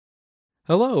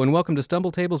Hello, and welcome to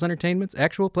Stumble Tables Entertainment's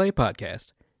Actual Play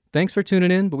Podcast. Thanks for tuning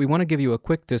in, but we want to give you a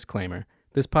quick disclaimer.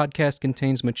 This podcast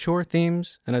contains mature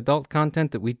themes and adult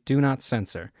content that we do not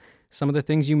censor. Some of the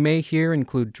things you may hear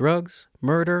include drugs,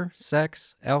 murder,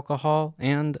 sex, alcohol,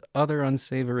 and other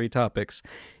unsavory topics.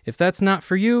 If that's not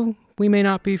for you, we may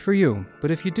not be for you. But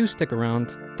if you do stick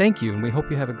around, thank you, and we hope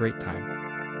you have a great time.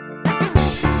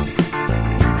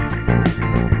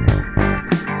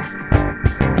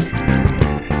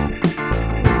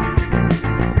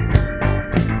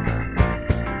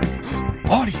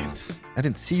 Audience, I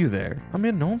didn't see you there. I'm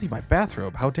in only my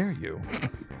bathrobe. How dare you?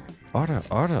 Arda,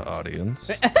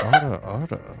 audience. Arda.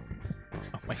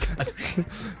 Oh my god.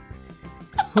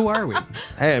 Who are we?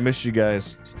 Hey, I missed you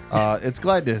guys. It's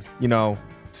glad to,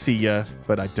 see ya,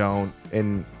 but I don't.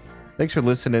 And thanks for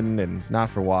listening and not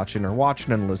for watching, or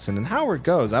watching and listening. However it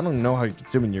goes, I don't know how you're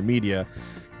consuming your media.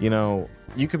 You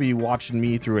could be watching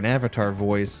me through an avatar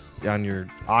voice on your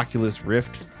Oculus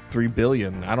Rift 3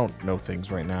 billion. I don't know things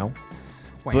right now.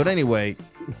 Wow. But anyway,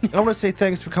 I want to say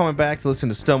thanks for coming back to listen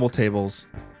to Stumble Tables.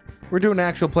 We're doing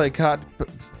actual play podcast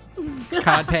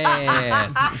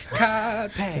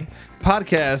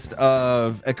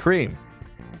of Ecryme.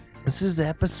 This is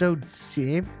episode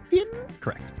 7?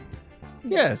 Correct.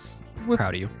 Yes. With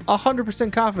Proud of you.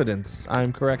 100% confidence,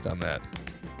 I'm correct on that.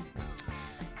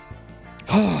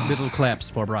 Little claps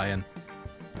for Brian.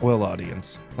 Well,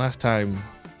 audience, last time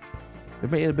there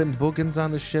may have been boogans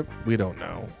on the ship. We don't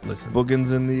know. Listen.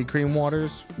 Boogans in the Ecryme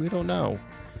waters? We don't know.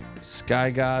 Sky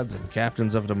gods and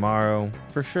captains of tomorrow?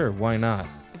 For sure, why not?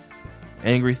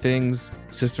 Angry things,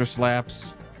 sister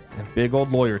slaps, and big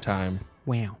old lawyer time.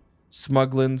 Wow.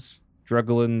 Smugglings,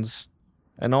 drugglings,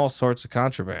 and all sorts of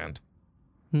contraband.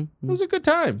 It was a good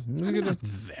time. It was a good Not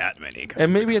that many.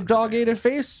 And maybe a dog ate a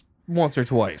face once or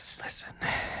twice. Listen,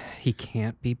 he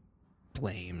can't be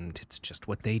blamed. It's just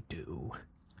what they do.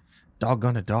 Dog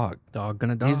gonna dog. Dog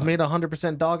gonna dog. He's made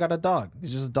 100% dog out of dog.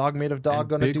 He's just a dog made of dog And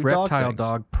gonna big do reptile dog things.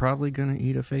 dog probably gonna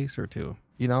eat a face or two.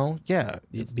 Yeah.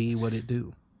 It be what it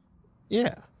do.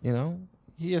 Yeah,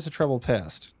 he has a troubled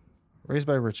past. Raised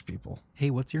by rich people.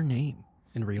 Hey, what's your name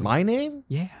in real life? My name?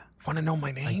 Yeah. Want to know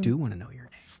my name? I do want to know your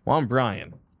name. Well, I'm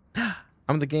Brian.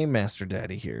 I'm the game master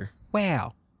daddy here.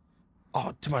 Wow.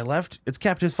 Oh, to my left, it's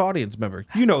captive audience member.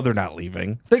 You know they're not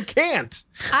leaving. They can't.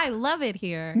 I love it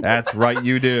here. That's right,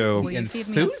 you do. Will you feed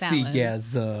me a salad?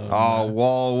 Enthusiasm. Oh,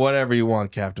 well, whatever you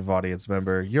want, captive audience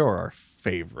member. You're our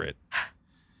favorite.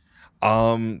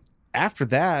 After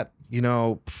that,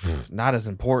 not as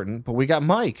important, but we got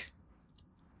Mike.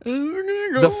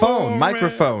 The phone,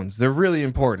 microphones, they're really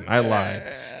important. I lied.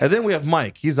 And then we have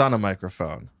Mike. He's on a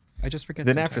microphone. I just forget.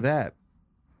 Then sometimes. after that,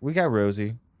 we got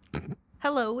Rosie.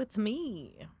 Hello, it's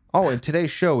me. Oh, and today's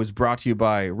show is brought to you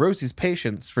by Rosie's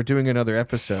patience for doing another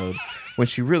episode when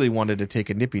she really wanted to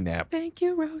take a nippy nap. Thank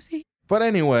you, Rosie. But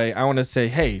anyway, I want to say,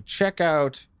 hey, check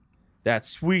out that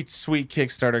sweet, sweet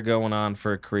Kickstarter going on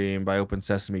for Ecryme by Open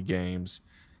Sesame Games.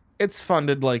 It's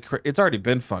funded it's already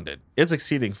been funded. It's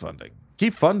exceeding funding.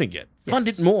 Keep funding it. Yes. Fund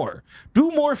it more. Do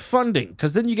more funding,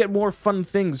 because then you get more fun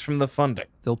things from the funding.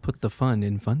 They'll put the fun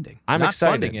in funding. I'm Not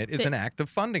excited. funding it is an act of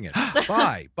funding it.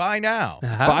 Buy now.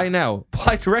 Uh-huh. Buy now.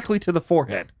 Apply directly to the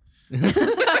forehead.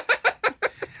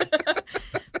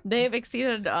 They've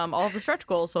exceeded all of the stretch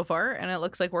goals so far, and it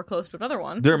looks like we're close to another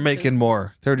one. They're which making is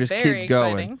more. They're just very keep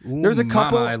going. exciting. Ooh, There's a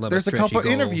couple. mama, I love There's a stretchy couple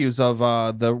goal. interviews of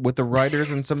with the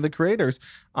writers and some of the creators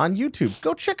on YouTube.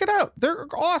 Go check it out. They're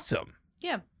awesome.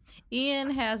 Yeah.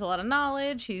 Ian has a lot of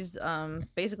knowledge. He's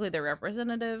basically their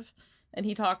representative, and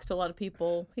he talks to a lot of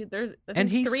people. There's I think,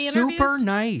 He's 3 super interviews.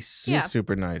 nice. Yeah. He's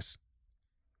super nice.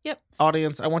 Yep.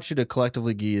 Audience, I want you to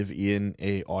collectively give Ian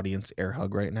a audience air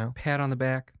hug right now. Pat on the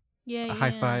back. Yeah. A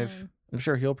high five. I'm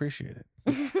sure he'll appreciate it.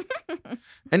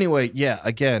 Anyway, yeah,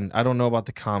 again, I don't know about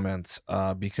the comments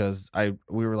because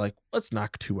we were like, let's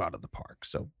knock 2 out of the park.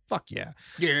 So fuck yeah.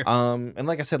 Yeah. And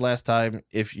like I said last time,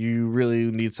 if you really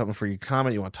need something for your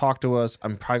comment, you want to talk to us,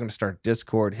 I'm probably going to start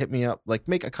Discord. Hit me up,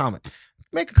 make a comment.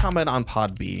 Make a comment on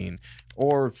Podbean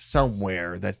or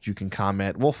somewhere that you can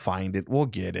comment. We'll find it. We'll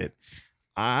get it.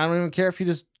 I don't even care if you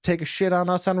just take a shit on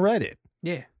us on Reddit.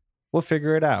 Yeah. We'll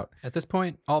figure it out. At this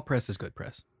point, all press is good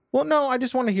press. Well, no, I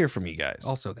just want to hear from you guys.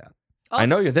 Also that. I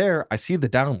know you're there. I see the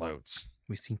downloads.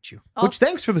 We seen you. Which,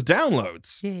 thanks for the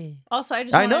downloads. Yeah. Also,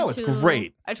 I know, it's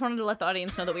great. I just wanted to let the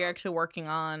audience know that we are actually working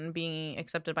on being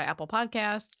accepted by Apple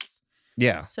Podcasts.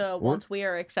 Yeah. So once we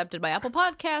are accepted by Apple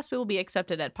Podcasts, we will be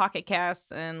accepted at Pocket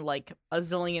Casts and like a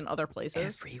zillion other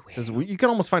places. Everywhere. Says you can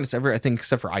almost find us everywhere, I think,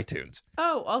 except for iTunes.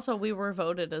 Oh, also, we were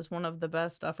voted as one of the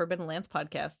best Forbidden Lands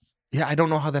podcasts. Yeah, I don't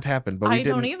know how that happened, but we I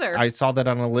don't didn't either. I saw that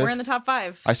on a list. We're in the top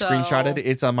 5. I screenshotted it.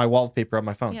 It's on my wallpaper on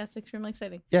my phone. Yeah, it's extremely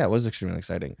exciting. Yeah, it was extremely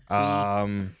exciting.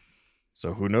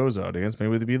 So who knows, audience? Maybe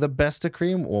we'll be the best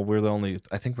Ecryme. Well,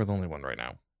 I think we're the only one right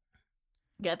now.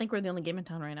 Yeah, I think we're the only game in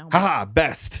town right now. Haha,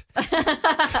 best.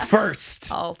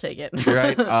 First. I'll take it.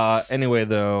 Right? Anyway,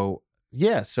 though,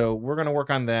 yeah, so we're going to work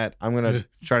on that. I'm going to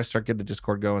try to start getting the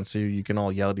Discord going so you can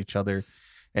all yell at each other.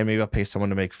 And maybe I'll pay someone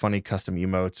to make funny custom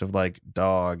emotes of like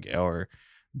dog or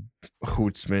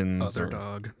Hootsman's. Other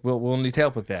dog. We'll need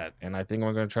help with that. And I think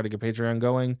I'm going to try to get Patreon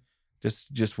going.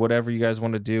 Just whatever you guys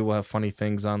want to do. We'll have funny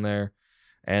things on there.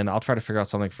 And I'll try to figure out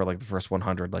something for like the first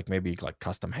 100, like maybe like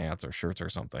custom hats or shirts or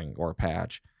something or a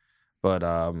patch. But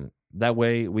that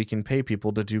way we can pay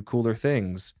people to do cooler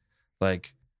things,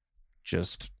 like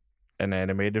just an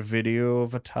animated video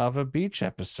of a Tava Beach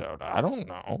episode. I don't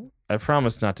know. I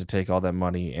promise not to take all that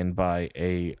money and buy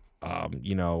a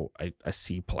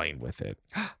seaplane with it.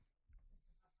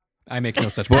 I make no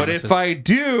such But promises. if I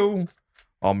do,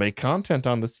 I'll make content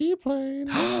on the seaplane.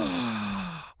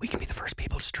 We can be the first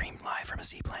people to stream live from a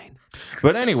seaplane.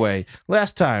 But anyway,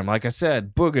 last time, like I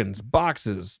said, boogans,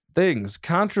 boxes, things,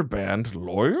 contraband,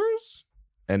 lawyers,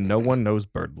 and no one knows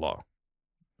bird law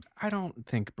I don't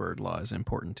think bird law is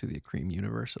important to the Ecryme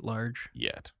universe at large.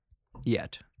 yet.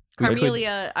 Yet.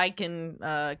 Carmelia, I can.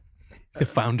 The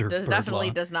founder of bird definitely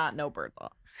law. does not know bird law.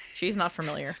 She's not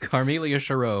familiar. Carmelia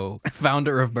Chareau,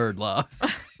 founder of bird law.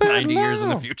 90 years in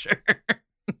the future.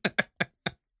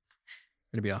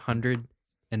 Gonna be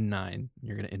 109.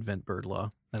 You're gonna invent bird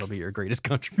law. That'll be your greatest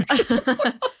contribution.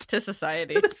 To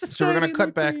society. So we're going to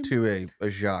cut back to a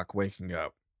Jacques waking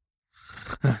up.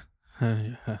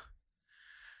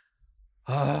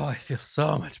 Oh, I feel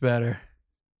so much better.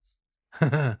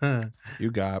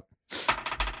 You got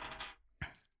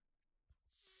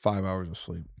 5 hours of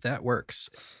sleep. That works.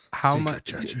 How Secret much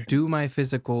judging. do my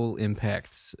physical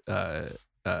impacts go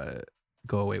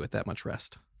away with that much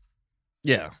rest?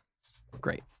 Yeah.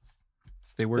 Great.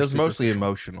 They were It was mostly superficial.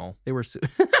 emotional. They were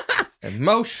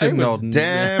Emotional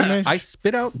damage. I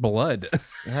spit out blood.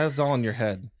 That's all in your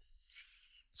head.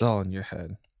 It's all in your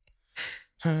head.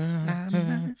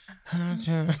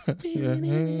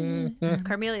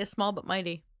 Carmelia, small but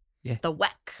mighty. Yeah. The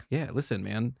Weck. Yeah, listen,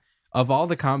 man. Of all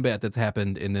the combat that's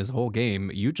happened in this whole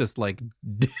game, you just like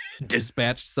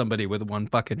dispatched somebody with one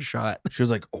fucking shot. She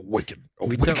was like, "Oh, wicked, oh,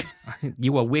 We wicked." don't,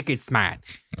 you a wicked smart.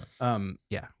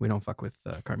 Yeah, we don't fuck with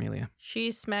Carmelia.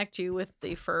 She smacked you with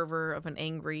the fervor of an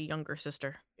angry younger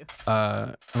sister.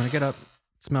 I'm gonna get up,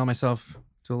 smell myself,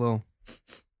 do a little,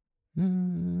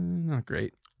 not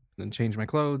great. Then change my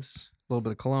clothes, a little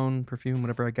bit of cologne, perfume,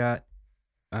 whatever I got.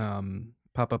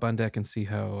 Pop up on deck and see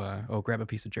how. Grab a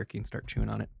piece of jerky and start chewing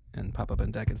on it, and pop up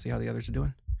on deck and see how the others are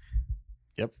doing.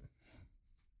 Yep.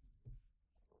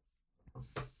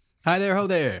 Hi there, ho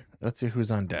there. Let's see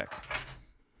who's on deck.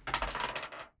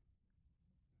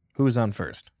 Who's on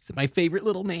first? Is it my favorite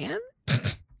little man? No.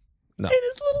 In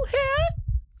his little hat.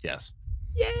 Yes.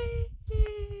 Yay!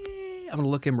 I'm gonna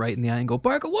look him right in the eye and go,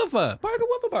 "Barka woofa, barka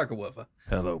woofa, barka woofa."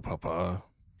 Hello, Papa.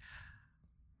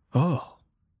 Oh,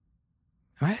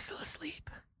 am I still asleep?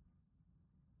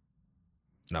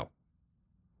 No.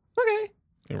 Okay.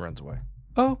 He runs away.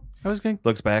 Oh, I was going.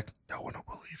 Looks back. No one will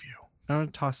believe you. I'm gonna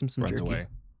toss him some Runs jerky away.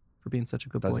 for being such a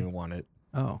good Doesn't boy. even want it.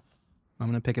 Oh, I'm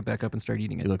gonna pick it back up and start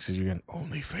eating He it. looks at you again.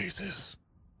 Only faces.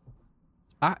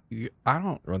 I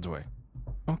don't. Runs away.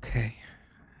 Okay,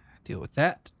 deal with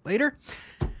that later.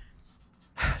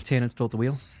 Tannen's still at the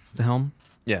wheel, the helm.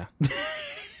 Yeah.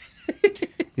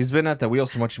 He's been at the wheel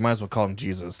so much you might as well call him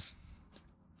Jesus.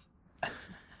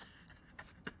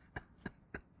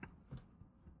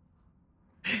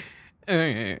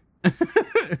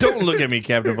 Don't look at me,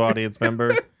 captive audience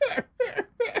member.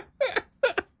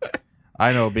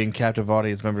 I know being captive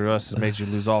audience member of us has made you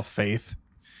lose all faith.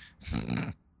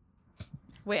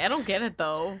 Wait, I don't get it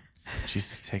though.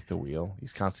 Jesus, take the wheel.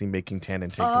 He's constantly making Tannen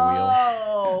take the wheel.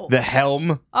 Oh. The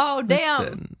helm. Oh, damn.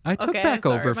 Listen, I took Okay, back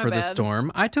sorry, over my for the bad.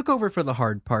 storm. I took over for the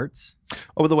hard parts.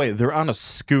 Oh, by the way, they're on a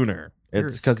schooner. They're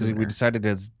It's a because we schooner. decided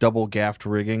it's double gaffed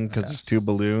rigging because there's Yes. 2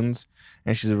 balloons,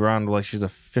 and she's around like she's a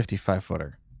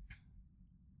 55-footer.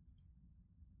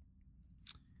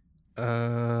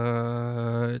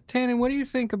 Tannen, what do you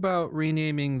think about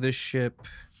renaming the ship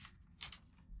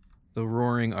the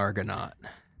Roaring Argonaut?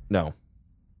 No,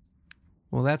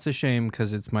 Well, that's a shame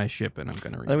because it's my ship and I'm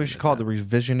going to rename I think we should call it the that.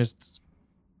 revisionist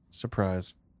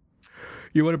surprise.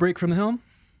 You want a break from the helm?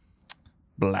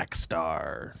 Black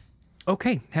Star.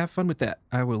 Okay, have fun with that.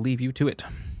 I will leave you to it.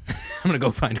 I'm going to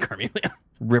go find Carmelia.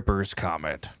 Ripper's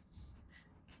Comet.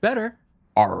 Better.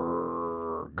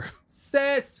 Arg.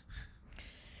 Sis!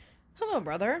 Hello,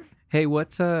 brother. Hey,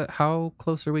 how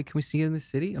close are we? Can we see in the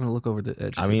city? I'm gonna look over the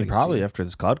edge. I mean, probably after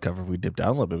this cloud cover, we dip down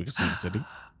a little bit, we can see the city.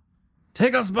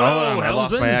 Take us, bow, I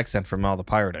lost my accent from all the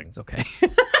pirating. It's okay.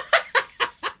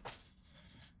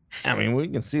 I mean, we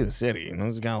can see the city. You know,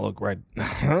 it's gonna look right.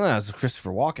 That's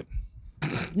Christopher Walken.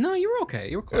 No, you were okay.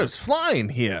 You were It close. was flying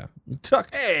here.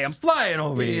 Hey, I'm flying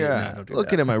over here. Yeah, No, don't do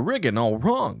looking that. at my rigging all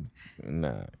wrong. And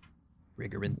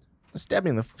Rigorman. stabbed me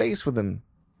in the face with a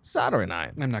soldering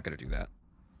iron. I'm not gonna do that.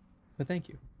 But thank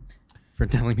you for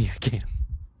telling me I can.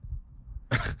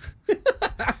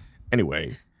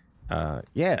 Anyway,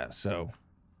 so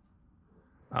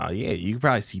you can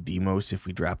probably see Demos if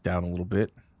we drop down a little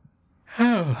bit.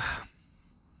 Oh.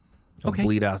 It'll Okay.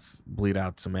 bleed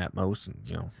out some Atmos,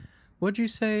 and What'd you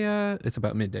say? It's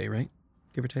about midday, right?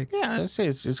 Give or take. Yeah, I'd say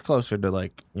it's closer to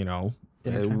Dinner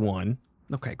time? 1.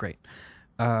 Okay, great.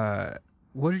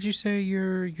 What did you say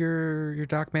your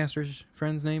Dockmaster's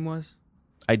friend's name was?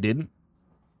 I didn't.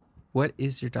 What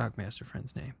is your Dockmaster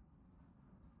friend's name?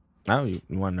 Oh, you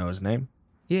want to know his name?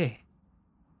 Yeah.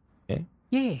 Yeah?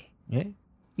 Yeah. Yeah.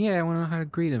 Yeah, I want to know how to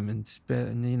greet him and I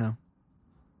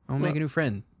want to make a new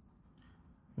friend.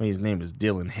 Well, his name is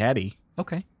Dylan Hattie.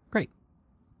 Okay, great.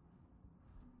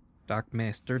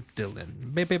 Dockmaster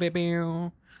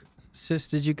Dylan. Sis,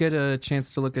 did you get a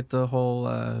chance to look at the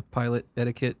whole pilot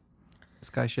etiquette,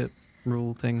 skyship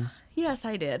rule things? Yes,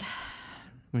 I did.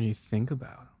 When you think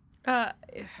about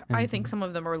I think some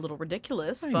of them are a little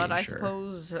ridiculous, I but mean, I sure.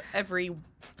 suppose every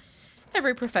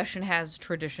profession has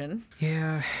tradition.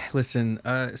 Yeah, listen,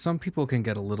 some people can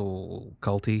get a little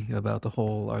culty about the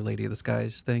whole Our Lady of the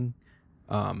Skies thing.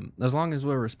 As long as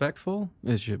we're respectful,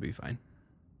 it should be fine.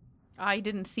 I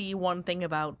didn't see one thing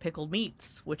about pickled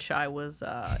meats, which I was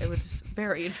it was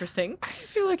very interesting. I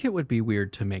feel like it would be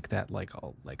weird to make that like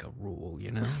a rule,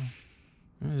 you know?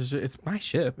 It's my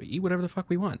ship. We eat whatever the fuck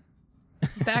we want.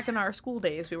 Back in our school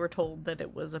days, we were told that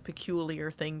it was a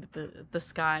peculiar thing that the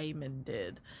Skymen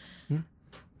did.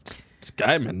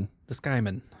 Skyman. The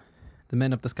Skymen. The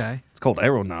men of the sky. It's called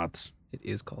aeronauts. It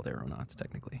is called aeronauts,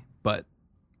 technically. But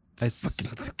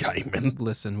Fucking Skyman.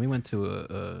 listen, we went to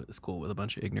a school with a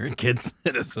bunch of ignorant kids.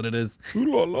 It is what it is. Ooh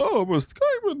la la, I'm a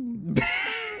Skyman.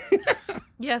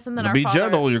 Yes, and then To our be father,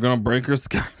 gentle, you're gonna break your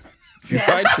Skyman if you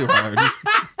Yeah. ride too hard.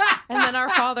 and then our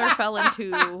father fell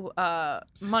into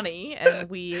money, and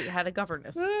we had a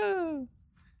governess.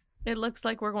 It looks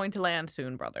like we're going to land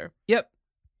soon, brother. Yep.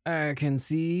 I can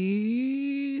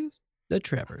see the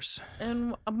trappers.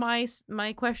 And my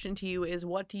question to you is,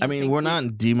 what do you? I mean, think we're we- not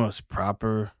in Demos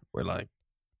proper. We're like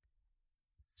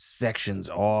sections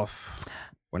off.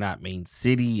 We're not main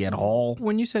city at all.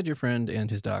 When you said your friend and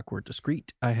his doc were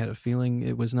discreet, I had a feeling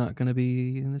it was not going to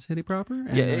be in the city proper.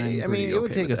 and Yeah, I'm I mean, pretty it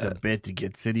would okay take with us a that. bit to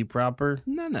get city proper.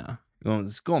 No.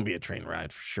 It's going to be a train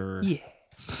ride for sure. Yeah.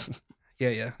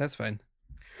 Yeah, that's fine.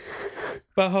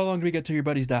 But how long do we get to your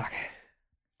buddy's dock?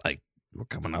 We're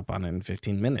coming up on it in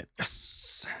 15 minutes.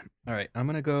 Yes. All right, I'm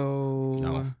going to go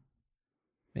No.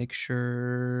 make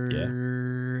sure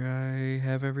I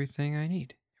have everything I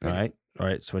need. All right.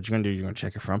 So what you're going to do, you're going to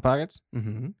check your front pockets,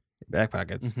 Mm-hmm. your back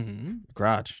pockets, Mm-hmm.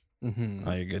 garage. Mm-hmm.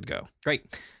 Oh, you're good to go.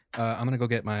 Great. I'm going to go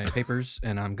get my papers,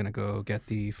 and I'm going to go get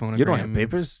the phonogram. You don't have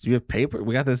papers? You have paper?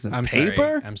 We got this in I'm paper?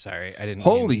 Sorry. I'm sorry. I didn't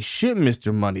Holy mean- shit,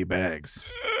 Mr. Moneybags.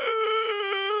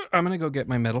 I'm going to go get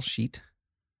my metal sheet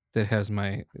that has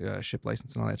my ship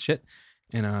license and all that shit.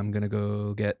 And I'm going to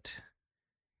go get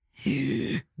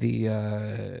the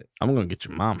I'm going to get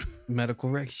your mom medical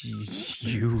recs.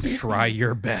 You try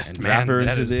your best, and man. drop her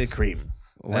That into the is- cream.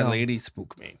 That well, lady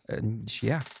spooked me. she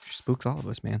spooks all of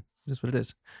us, man. It is what it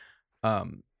is.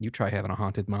 You try having a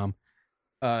haunted mom.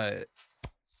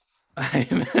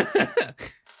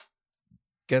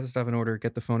 Get the stuff in order.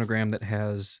 Get the phonogram that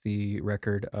has the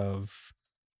record of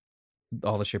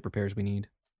all the ship repairs we need.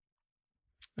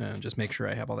 Just make sure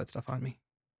I have all that stuff on me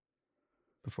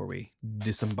before we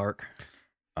disembark.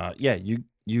 Yeah, you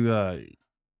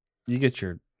get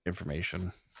your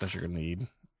information that you're going to need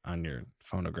on your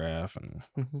phonograph and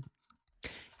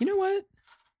You know what?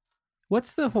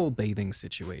 What's the whole bathing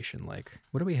situation like?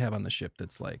 What do we have on the ship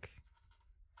that's like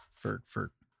for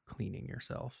cleaning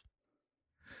yourself?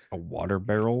 a water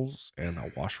barrels and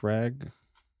a wash rag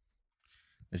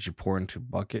that you pour into a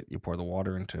bucket. You pour the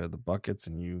water into the buckets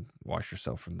and you wash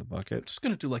yourself from the bucket. Just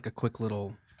gonna do like a quick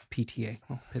little PTA.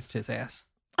 Oh, pissed his ass.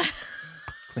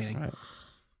 Cleaning. All right.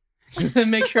 Just to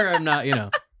make sure I'm not,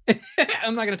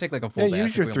 I'm not gonna take like a full Yeah, bath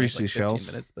use if your we only 3 have, like, 15 seashells.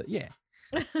 minutes, but yeah.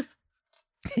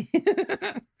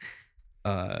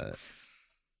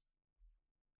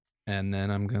 And then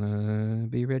I'm gonna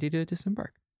be ready to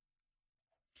disembark.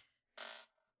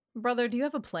 Brother, do you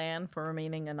have a plan for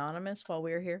remaining anonymous while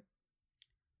we're here?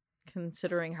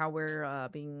 Considering how we're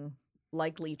being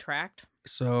likely tracked.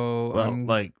 So,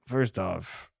 Well, first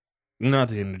off, not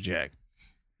to interject,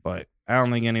 but I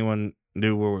don't think anyone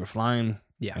knew where we're flying.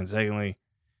 Yeah. And secondly,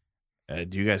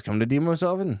 do you guys come to Demos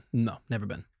often? no, never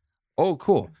been. Oh,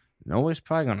 cool. Nobody's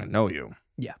probably gonna know you.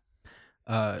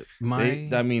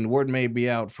 Word may be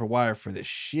out for wire for this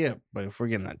ship, but if we're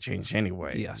getting that changed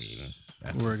anyway, Yes.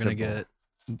 that's We're going to get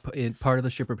part of the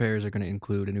ship repairs are going to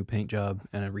include a new paint job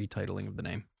and a retitling of the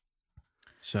name.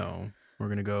 So we're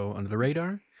going to go under the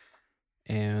radar,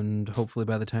 and hopefully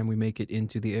by the time we make it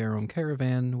into the Aerom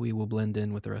caravan, we will blend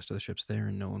in with the rest of the ships there,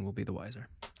 and no one will be the wiser.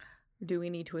 Do we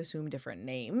need to assume different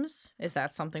names? Is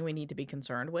that something we need to be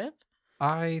concerned with?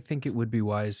 I think it would be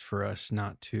wise for us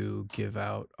not to give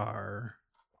out our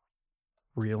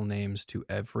real names to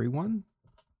everyone,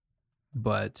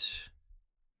 but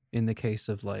in the case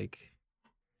of like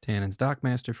Tannen's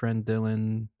dockmaster friend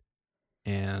Dylan,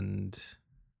 and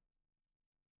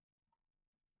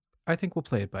I think we'll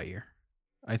play it by ear.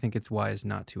 I think it's wise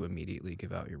not to immediately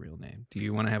give out your real name. Do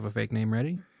you want to have a fake name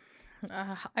ready?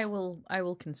 I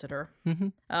will consider.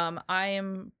 Mm-hmm. I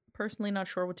am personally not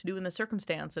sure what to do in this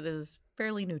circumstance. It is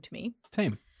fairly new to me.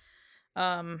 Same.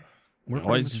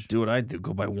 Always just do what I do.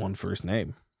 Go by one first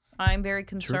name. I'm very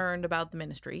concerned about the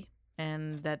ministry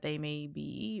and that they may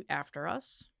be after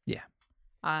us. Yeah.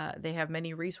 They have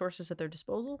many resources at their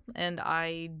disposal, and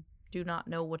I do not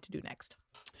know what to do next.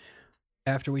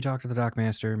 After we talk to the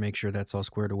dockmaster, make sure that's all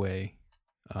squared away.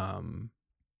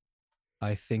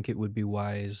 I think it would be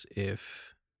wise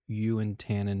if you and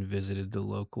Tannen visited the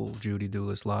local Judy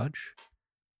Duelist Lodge.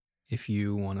 If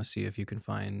you want to see if you can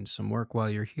find some work while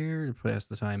you're here to pass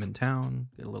the time in town,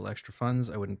 get a little extra funds,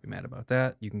 I wouldn't be mad about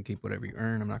that. You can keep whatever you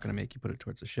earn. I'm not going to make you put it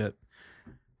towards the ship.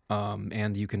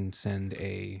 And you can send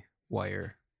a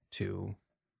wire to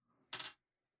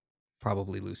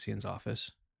probably Lucian's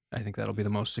office. I think that'll be the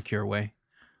most secure way.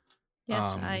 Yes,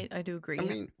 I do agree. I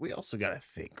mean, we also got to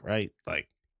think, right? Like,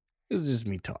 this is just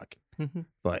me talking. Mm-hmm.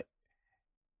 But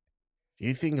do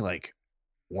you think, like,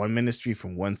 one ministry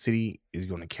from one city is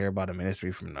going to care about a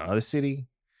ministry from another city?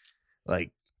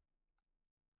 Like,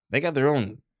 they got their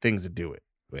own things to do it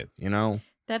with, you know?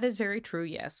 That is very true,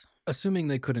 yes. Assuming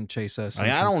they couldn't chase us.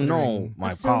 Like, I don't know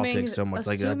my politics so much.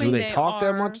 Like, do they talk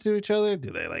that much to each other?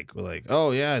 Do they like,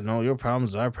 oh yeah, no, your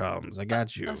problems are our problems. I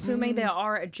got you. Assuming they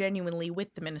are genuinely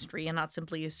with the ministry and not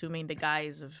simply assuming the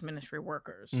guise of ministry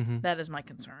workers. Mm-hmm. That is my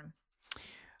concern.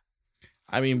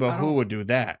 I mean, but who would do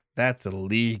that? That's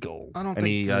illegal. I don't and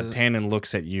think Tannen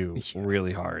looks at you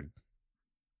really hard.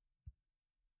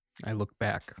 I look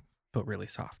back, but really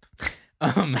soft.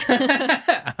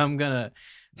 I'm gonna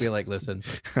be like, listen,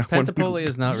 Pentapolia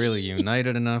is not really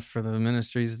united enough for the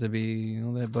ministries to be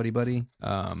that buddy.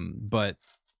 But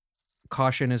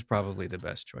caution is probably the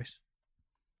best choice.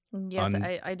 Yes,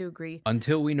 I do agree.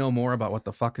 Until we know more about what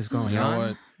the fuck is going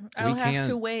on, I'll have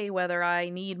to weigh whether I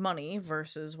need money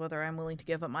versus whether I'm willing to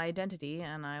give up my identity,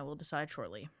 and I will decide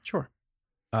shortly. Sure.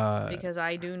 Because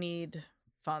I do need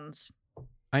funds.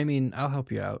 I mean, I'll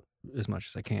help you out as much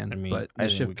as I can. I mean, but the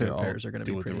ship repairs are going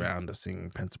to be pretty. Do it around to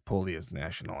sing Pentapolia's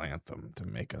national anthem to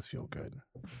make us feel good.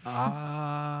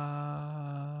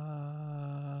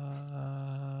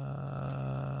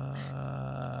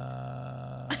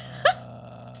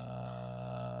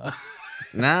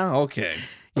 Now, okay.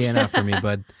 Yeah, not for me,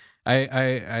 bud.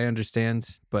 I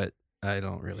understand, but I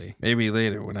don't really. Maybe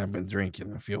later when I've been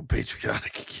drinking, I feel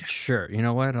patriotic again. Sure. You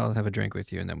know what? I'll have a drink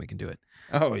with you, and then we can do it.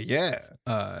 Oh yeah.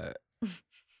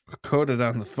 Code it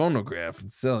on the phonograph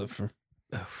and sell it for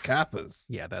kappas.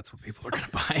 Yeah, that's what people are gonna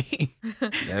buy.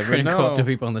 Never know. know. Go up to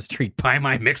people on the street, buy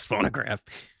my mixed phonograph.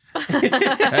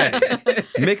 Hey,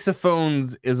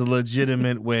 mixophones is a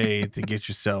legitimate way to get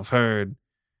yourself heard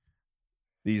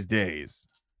these days.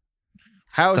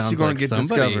 How is she going to get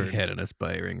discovered? Had an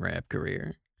aspiring rap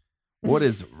career. What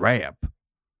is rap?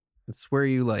 It's where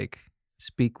you like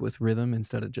speak with rhythm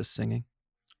instead of just singing.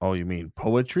 Oh, you mean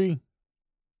poetry?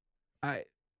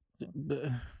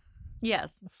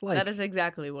 Yes, like that is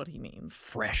exactly what he means.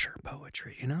 Fresher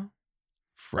poetry, you know?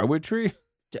 Froetry?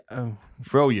 Oh,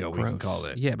 Froyo, gross. we can call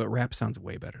it. Yeah, but rap sounds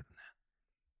way better than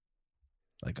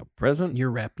that. Like a present? Your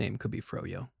rap name could be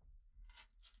Froyo.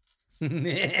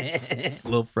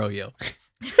 Lil Froyo.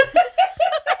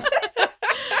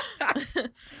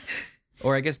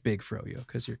 Or I guess Big Froyo,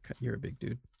 because you're a big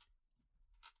dude.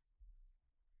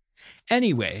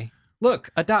 Anyway,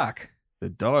 look, a doc. The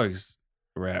dog's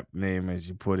rap name, as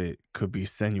you put it, could be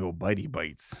Senor Bitey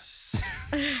Bites.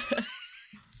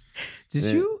 Did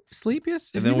you sleep,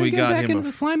 yes. And then we got him into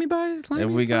the slimy by.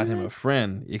 And we got him a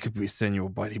friend. It could be Senor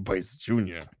Bitey Bites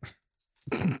Jr.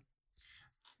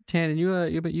 Tannen,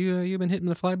 you been hitting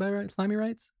the slimy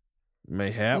rights a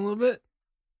Mayhap. little bit.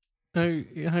 How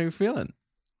you feeling?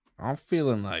 I'm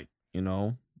feeling like,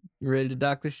 you ready to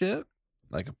dock the ship?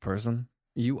 like a person.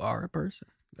 You are a person.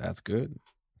 That's good.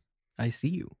 I see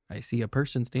you. I see a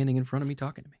person standing in front of me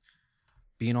talking to me,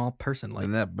 being all person-like.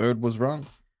 And that bird was wrong.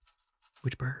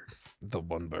 Which bird? The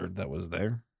one bird that was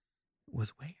there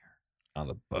Was where? on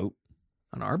the boat.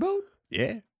 On our boat?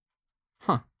 Yeah.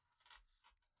 Huh.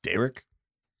 Derek.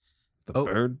 The Oh.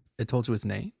 bird. It told you its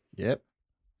name? Yep.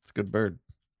 It's a good bird.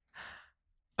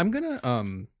 I'm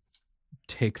gonna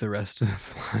take the rest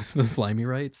of the slimy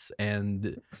rights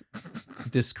and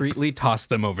discreetly toss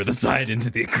them over the side into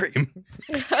the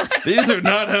Ecryme. These are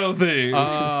not healthy.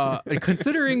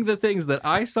 Considering the things that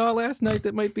I saw last night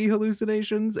that might be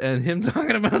hallucinations and him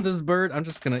talking about this bird, I'm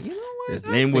just gonna, you know what? His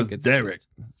I name think was it's Derek. just-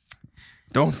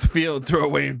 Don't throw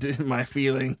away my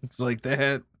feelings like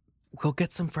that. We'll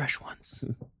get some fresh ones.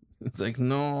 It's like,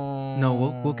 no.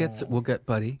 No, we'll get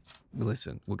buddy.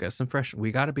 Listen, we'll get some fresh.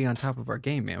 We got to be on top of our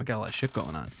game, man. We got a lot of shit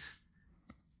going on.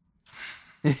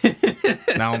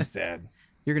 Now I'm sad.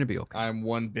 You're gonna be okay. I'm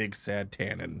one big sad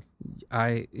Tannen.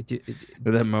 At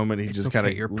At that moment, he It's just okay, kind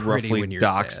of you're pretty roughly when you're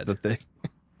docks sad. the thing.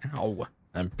 Ow.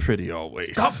 I'm pretty always.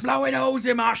 Stop blowing holes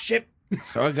in my ship.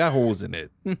 So I got holes in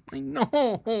it.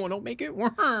 No, don't make it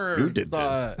worse. You did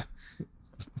this.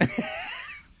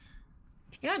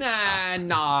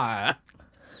 Nah.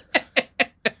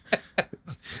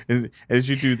 As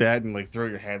you do that and like throw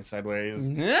your hand sideways,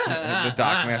 the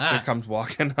dock master comes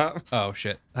walking up. Oh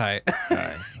shit! Hi.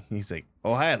 He's like,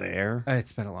 "Oh, hi there.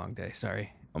 It's been a long day.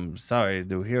 Sorry. I'm sorry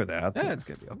to hear that." It's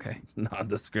gonna be okay.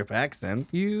 Nondescript accent.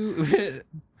 You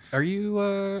are you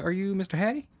Mr.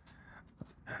 Hattie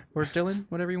or Dylan?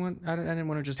 Whatever you want. I didn't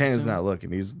want to just. Tannen's assume. not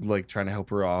looking. He's like trying to help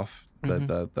her off.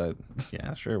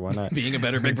 Yeah, sure, why not? Being a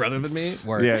better big brother than me.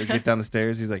 Work. Yeah, you get down the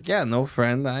stairs. He's like, "Yeah, no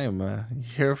friend. I am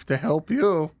here to help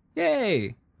you."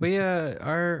 Yay! We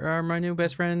are my new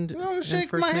best friend. Oh, and shake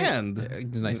first my mate.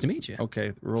 hand. Nice to meet you.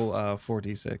 Okay, roll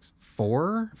 4d6.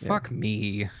 4? Yeah. Fuck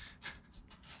me.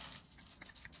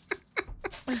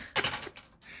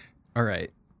 All right.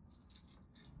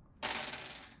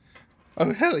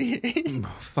 Oh hell yeah!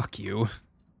 Oh, fuck you.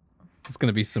 It's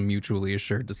gonna be some mutually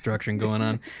assured destruction going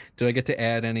on. Do I get to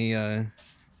add any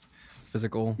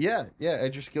physical Yeah.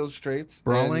 Add your skills traits.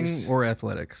 brawling and or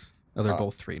athletics? Oh, they're Uh,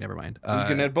 both 3. Never mind. you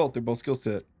can add both. They're both skills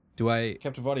to it. Do I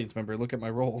Captive audience member, look at my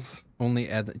rolls. only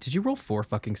add? Did you roll 4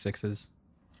 fucking 6s?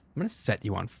 I'm gonna set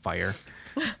you on fire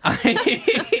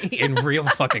in real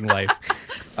fucking life.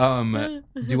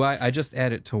 Do I just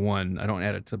add it to 1? I don't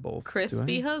add it to both. do I?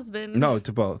 Crispy husband. No,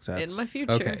 to both. In my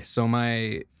future. Okay, so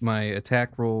my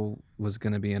attack roll was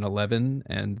gonna be an 11,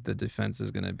 and the defense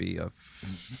is gonna be a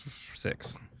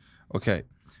 6. Okay.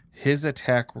 His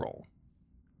attack roll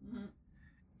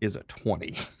is a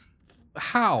 20.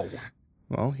 How?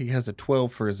 Well, he has a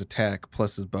 12 for his attack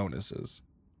plus his bonuses.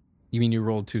 You mean you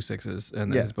rolled 2 6s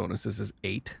and then Yeah. his bonuses is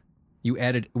 8? You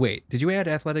added. Wait, did you add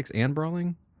athletics and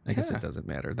brawling? I guess Yeah. it doesn't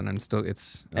matter. Then I'm still.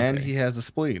 It's And okay. he has a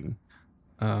spleen.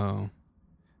 Oh,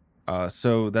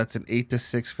 So that's an 8 to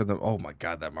 6 for the. Oh my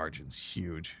god, that margin's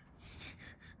huge.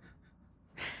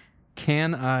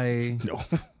 can I? No,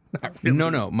 not really.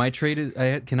 No. My trait is.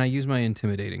 Can I use my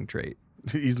intimidating trait?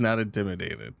 He's not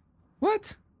intimidated.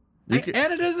 What? You I can-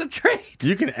 added as a trait.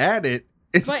 You can add it.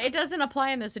 But it doesn't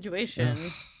apply in this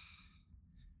situation.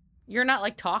 You're not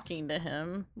like talking to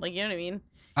him. Like, you know what I mean?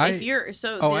 If you're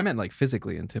so Oh, I meant like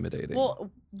physically intimidating.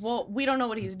 well, we don't know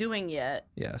what he's doing yet.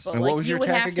 yes. But And like what was you your would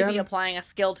attack have to be again? applying a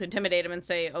skill to intimidate him and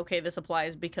say, okay, this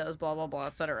applies because blah blah blah,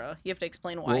 etc. You have to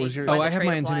explain why. What was your- why Oh, the I have trait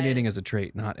my intimidating applies. as a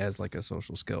trait, not as like a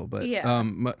social skill. But Yeah.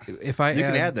 if I You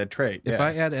can add that trait. if yeah.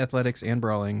 I add athletics and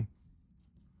brawling,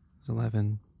 it's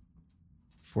 11,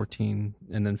 14,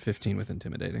 and then 15 with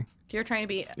intimidating. You're trying to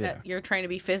be you're trying to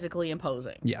be physically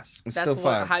imposing. Yes. It's That's still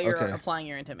 5. how you're okay. applying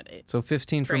your intimidate. So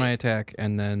 15 for Trait. my attack,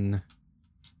 and then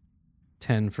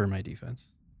 10 for my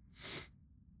defense.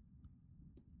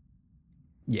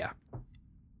 Yeah.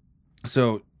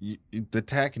 So the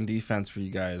attack and defense for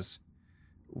you guys,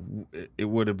 it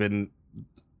would have been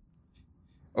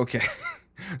okay.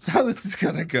 So how this is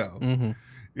gonna go Mm-hmm.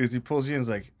 is he pulls you in, and is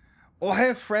like, "Oh,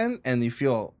 hey, friend," and you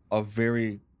feel a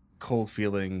very cold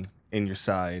feeling in your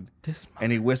side, This.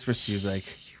 and he whispers to you, he's like,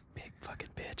 You big fucking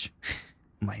bitch.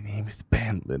 "My name is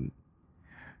Bandlin.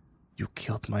 You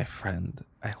killed my friend.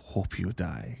 I hope you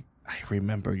die. I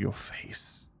remember your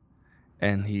face."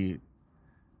 And he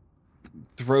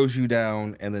throws you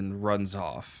down and then runs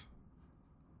off.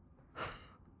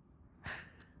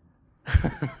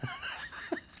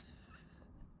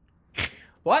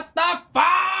 What the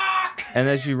fuck? And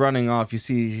as you're running off, you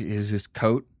see his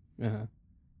coat Uh-huh.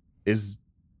 is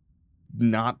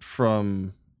not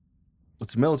from.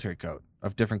 It's a military coat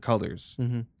of different colors,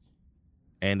 Mm-hmm.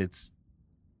 and it's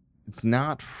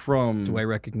not from. Do I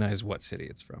recognize what city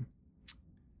it's from?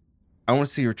 I want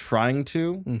to say you're trying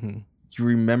to. Mm-hmm. You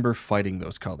remember fighting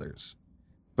those colors,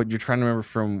 but you're trying to remember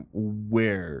from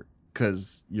where,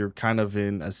 because you're kind of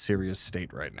in a serious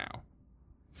state right now.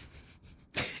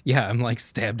 Yeah, I'm like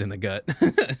stabbed in the gut.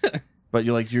 But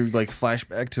you're like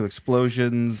flashback to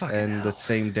explosions, Fucking and hell. the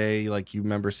same day, like you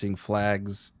remember seeing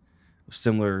flags of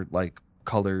similar like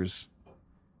colors,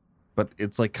 but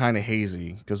it's like kind of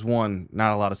hazy because 1,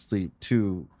 not a lot of sleep,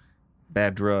 2,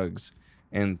 bad drugs,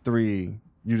 and 3,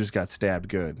 you just got stabbed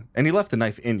good, and he left the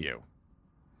knife in you.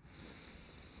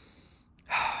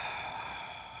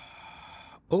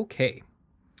 Okay.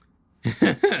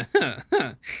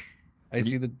 I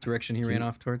see the direction he ran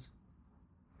off towards.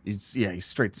 He's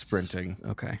straight sprinting.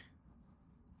 Okay.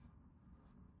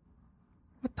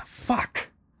 What the fuck?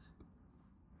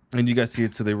 And you guys see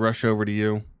it, so they rush over to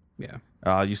you.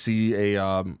 Yeah. You see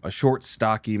a short,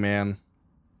 stocky man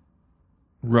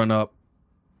run up.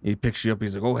 He picks you up.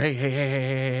 He's like, "Oh,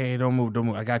 hey, don't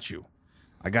move. I got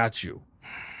you.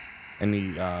 And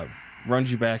he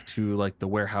runs you back to like the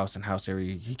warehouse and house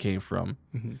area he came from.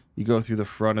 Mm-hmm. You go through the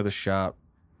front of the shop,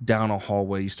 down a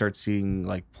hallway. You start seeing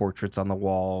like portraits on the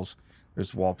walls.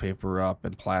 There's wallpaper up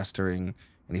and plastering.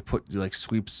 And he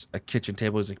sweeps a kitchen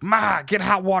table. He's like, "Ma, get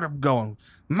hot water going.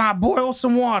 Ma, boil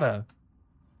some water.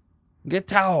 Get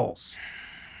towels."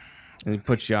 And he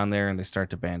puts you on there, and they start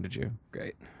to bandage you.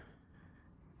 Great.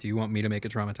 Do you want me to make a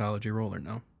traumatology roll or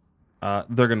no?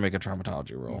 They're gonna make a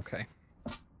traumatology roll. Okay.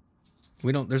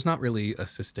 There's not really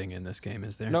assisting in this game,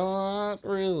 is there? Not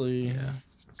really. Yeah.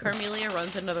 Carmelia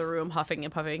runs into the room, huffing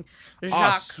and puffing. Oh,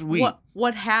 Jacques, sweet.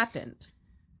 What happened?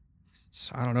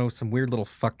 So, I don't know. Some weird little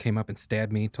fuck came up and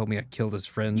stabbed me. Told me I killed his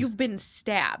friend. You've been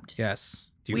stabbed. Yes.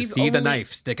 Do you We've see the only-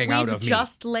 knife sticking out of me? We've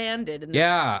just landed. In this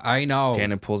Yeah, I know.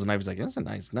 Tannen pulls a knife. He's like, "That's a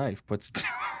nice knife." Puts it down.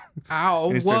 Ow.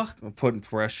 And he starts putting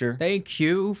pressure. Thank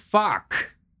you.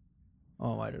 Fuck.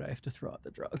 Oh, why did I have to throw out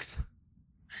the drugs?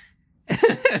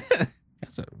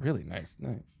 That's a really nice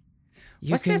knife.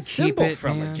 You What's can that keep symbol it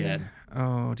from man. again?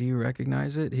 Oh, do you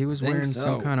recognize it? He was Think wearing so.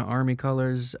 some kind of army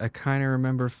colors. I kind of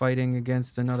remember fighting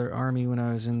against another army when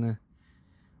I was in the...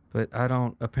 But I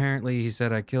don't... Apparently, he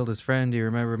said I killed his friend. He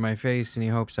remembered my face, and he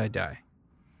hopes I die.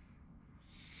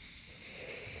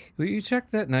 Will you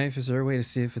check that knife? Is there a way to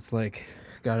see if it's, like,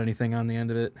 got anything on the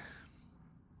end of it?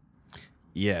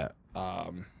 Yeah.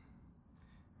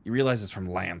 You realize it's from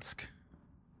Lansk.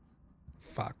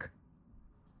 Fuck.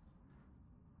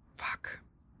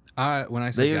 When I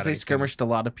said They got anything- skirmished a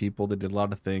lot of people. They did a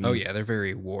lot of things. Oh, yeah, they're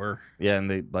very war. Yeah, and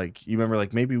they you remember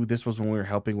maybe this was when we were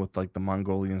helping with like the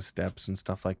Mongolian steppes and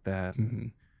stuff like that. Mm-hmm.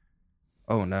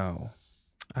 Oh no.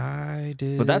 I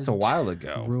did. But that's a while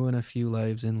ago. Ruin a few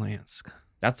lives in Lansk.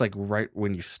 That's like right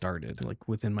when you started. Like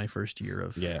within my first year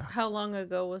of Yeah. How long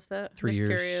ago was that? 3 Just years.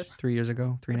 Curious. 3 years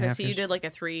ago, three and a Okay, half so years. you did like a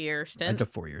 3-year I stint. did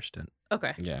a 4-year stint.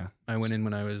 Okay. Yeah. I went in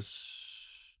when I was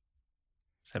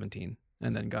 17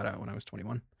 and then got out when I was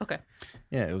 21. Okay.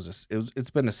 Yeah, it was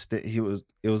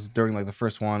during like the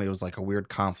first one, it was like a weird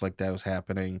conflict that was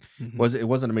happening. Mhm. It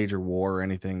wasn't a major war or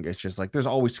anything. It's just like there's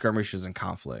always skirmishes and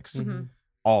conflicts Mhm.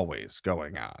 always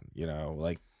going on,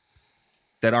 like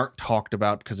that aren't talked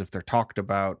about, because if they're talked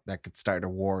about, that could start a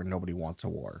war and nobody wants a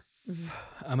war.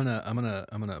 I'm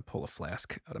gonna pull a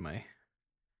flask out of my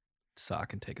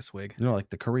sock and take a swig.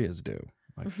 Like the Koreas do.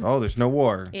 Like, oh, there's no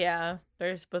war. Yeah.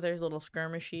 There's little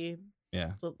skirmishy.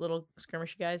 Yeah. Little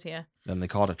skirmishy guys. Yeah. And they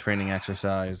call it a training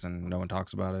exercise and no one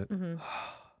talks about it. Mm-hmm.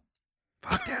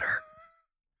 Fuck that hurt.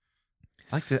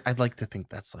 I'd like to think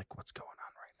that's like what's going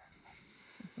on right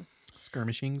now.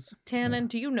 Skirmishings. Tannen,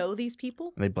 do you know these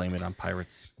people? And they blame it on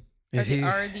pirates.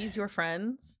 Are these your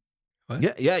friends?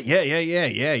 What?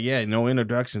 Yeah. No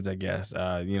introductions, I guess.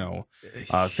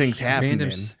 Things happen.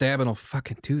 Random stabbing will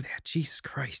fucking do that. Jesus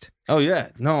Christ. Oh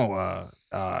yeah, no.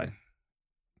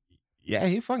 Yeah,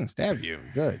 he fucking stabbed you.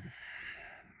 Good.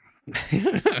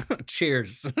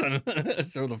 Cheers.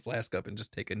 Throw the flask up and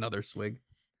just take another swig.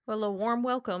 Well, a warm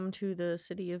welcome to the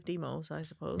city of Demos, I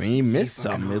suppose. I mean, you missed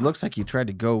fucking something. It looks like you tried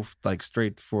to go like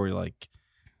straight for like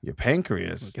your I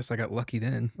pancreas. guess I got lucky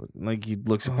then. Like he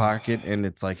looks at your pocket and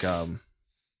it's like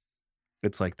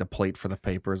the plate for the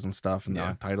papers and stuff and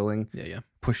Yeah. the titling. Yeah.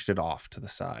 Pushed it off to the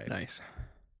side. Nice.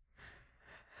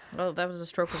 Well, that was a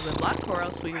stroke of good luck, or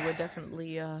else we would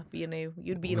definitely be in a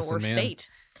Listen, worse man. state.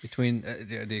 Between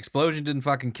the explosion didn't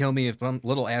fucking kill me. If some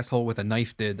little asshole with a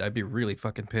knife did, I'd be really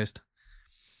fucking pissed.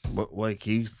 But, like,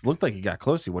 he looked like he got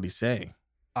close to you. What'd he say?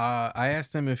 I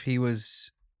asked him if he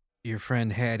was your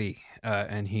friend Hattie,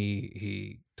 and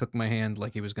he took my hand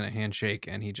like he was going to handshake,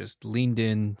 and he just leaned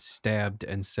in, stabbed,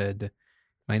 and said,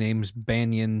 "My name's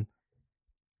Banyan."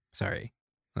 Sorry,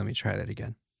 let me try that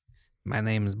again. "My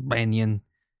name's Banyan.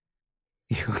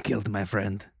 You killed my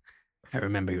friend. I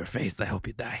remember your face. I hope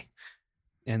you die."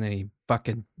 And then he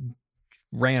fucking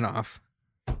ran off.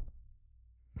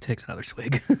 Takes another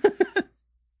swig.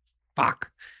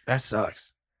 Fuck. That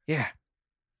sucks. Yeah.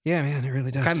 Yeah, man, it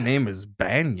really does. What kind of name is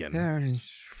Banyan? Yeah, it's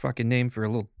fucking name for a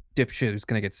little dipshit who's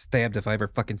gonna get stabbed if I ever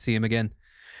fucking see him again.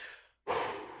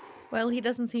 Well, he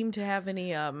doesn't seem to have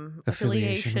any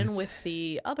affiliation with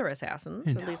the other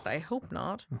assassins. No. At least I hope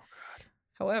not. Oh, God.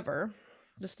 However,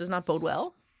 this does not bode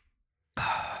well.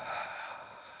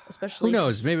 Especially Who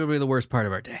knows? Maybe it'll be the worst part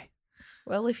of our day.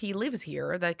 Well, if he lives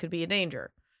here, that could be a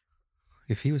danger.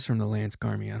 If he was from the Lansk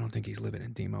army, I don't think he's living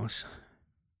in Demos.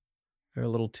 They're a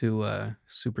little too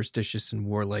superstitious and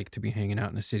warlike to be hanging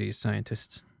out in a city of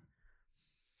scientists.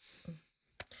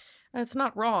 That's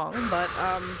not wrong, but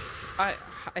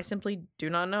I simply do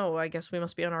not know. I guess we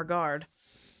must be on our guard.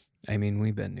 I mean,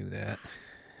 we Ben knew that.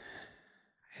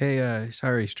 Hey,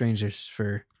 sorry, strangers,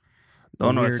 for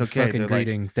the No, weird it's okay. fucking They're,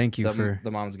 greeting. Thank you for...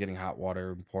 The mom's getting hot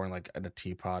water and pouring like in a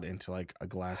teapot into like a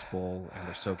glass bowl, and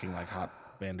they're soaking like hot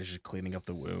bandages, cleaning up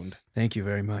the wound. Thank you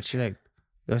very much. She's like,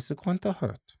 "Does it want to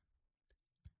hurt?"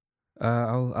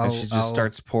 I'll And she just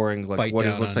starts pouring like bite what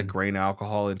down looks like on grain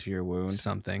alcohol into your wound.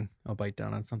 something. I'll bite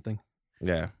down on something.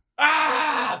 Yeah,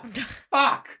 Ah!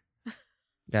 Fuck!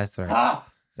 that's right. Ah!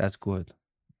 That's good.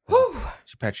 Whew.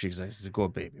 She pats you. She's like, "This is a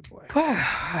good baby boy."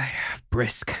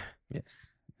 Brisk. Yes.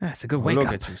 That's a good Oh, wake look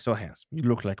up. at you, so handsome. You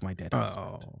look like my dead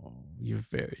husband. Oh, you're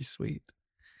very sweet.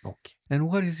 Okay. And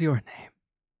what is your name?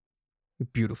 You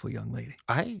beautiful young lady.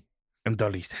 I am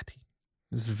Darlise Hattie.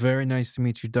 It's very nice to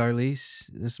meet you, Darlise.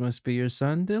 This must be your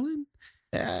son, Dylan?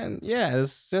 And yeah,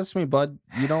 that's me, bud.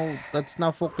 You know, let's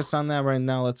not focus on that right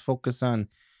now. Let's focus on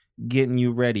getting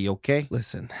you ready, okay?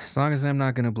 Listen, as long as I'm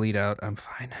not going to bleed out, I'm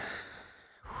fine.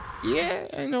 Yeah,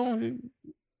 I know.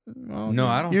 Well, No,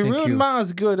 I don't you think ruined you-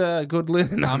 Ma's good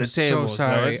linen on I'm the table. so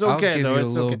sorry. So it's okay, I'll give though. you a It's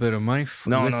little okay. bit of money.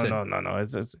 No, Listen, no.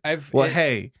 It's I've,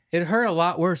 hey, it hurt a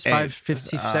lot worse Hey,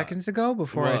 50 uh, seconds ago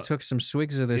before I well, took some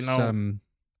swigs of this. you know,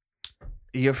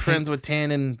 you're friends with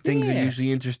Tannen. Things are Yeah.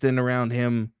 usually interesting around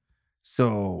him.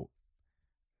 So,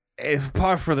 it's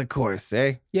par for the course,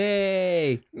 eh?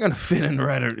 Yay! You're gonna fit in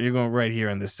you're going right here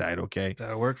on this side, okay?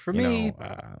 That'll work for You me.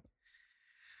 know,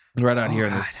 right out Oh, here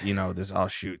in God.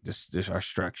 this, this this our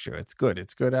structure. It's good.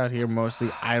 It's good out here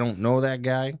mostly. I don't know that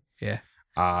guy. Yeah.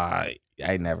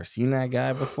 I never seen that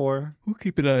guy before. We'll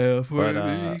keep an eye out for But it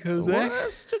when he comes well, back.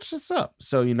 let's stitch this up.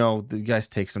 So the guys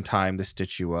take some time to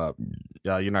stitch you up.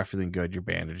 You're not feeling good. You're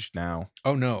bandaged now.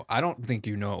 Oh, no. I don't think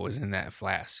you know it was in that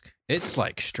flask. It's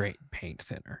like straight paint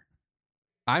thinner.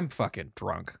 I'm fucking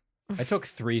drunk. I took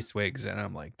 3 swigs and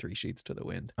I'm like 3 sheets to the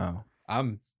wind. Oh,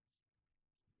 I'm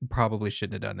probably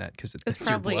shouldn't have done that because It's it's your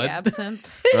probably blood. absinthe.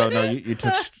 no, you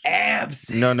took Abs.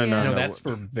 no. No, that's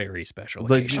for very special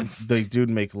Like occasions. they do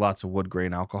make lots of wood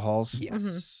grain alcohols.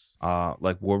 Yes.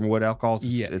 Like wormwood alcohols.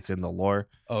 Yeah. It's in the lore.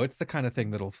 Oh, it's the kind of thing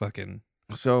that'll fucking...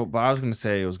 So, but I was gonna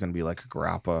say it was gonna be like a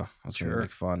grappa. I was gonna Sure.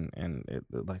 make fun and it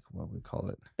like what we call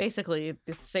it, Basically,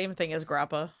 the same thing as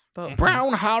grappa, but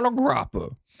brown hollow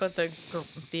grappa.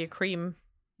 the Ecryme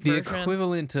The version.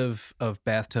 equivalent of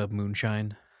bathtub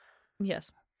moonshine.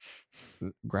 Yes,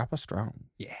 Grappa strong.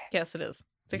 Yeah. yes, it is.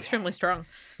 It's extremely strong.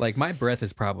 Like, my breath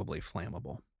is probably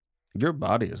flammable. Your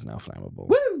body is now flammable.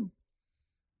 Woo!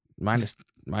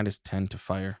 Minus 10 to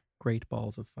fire. Great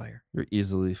balls of fire. You're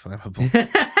easily flammable.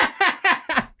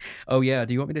 Oh, yeah.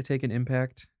 Do you want me to take an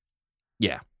impact?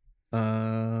 Yeah.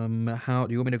 How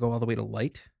do you want me to go all the way to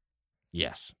light?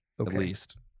 Yes. Okay. At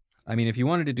least. I mean, if you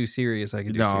wanted to do serious, I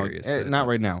could do No, serious. but not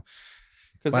right now.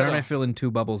 Why don't I fill in 2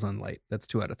 bubbles on light? That's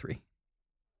 2 out of 3.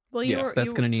 Well, you Yes, were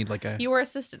That's gonna need like a. you were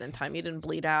assisted in time. You didn't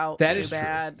bleed out That too is true.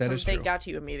 bad. That so is they true. got to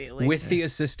you immediately. With the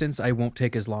assistance, I won't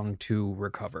take as long to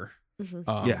recover.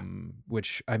 Mhm. Yeah.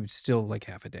 Which I'm still like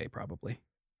half a day probably,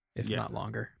 if Yeah. not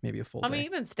longer, maybe a full I day. mean,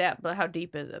 you've been stabbed, but how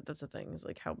deep is it? That's the thing. Is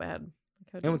like how bad.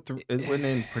 Like, how deep? It went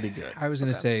in pretty good. I was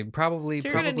gonna Okay. say probably So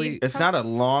you're gonna probably need- It's not a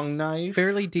long knife.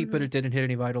 fairly deep, Mm-hmm. but it didn't hit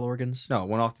any vital organs. No, it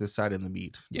went off to the side in the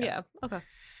meat. Yeah. Yeah. Okay.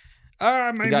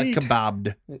 Ah, my You got meat.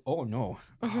 kebabbed. Oh no!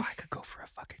 Oh, I could go for a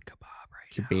fucking kebab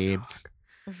right now. Kebabs.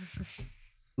 dog.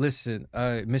 Listen,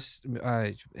 Ms.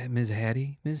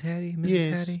 Hattie, Mrs.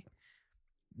 Yes. Hattie,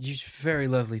 you're very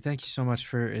lovely. Thank you so much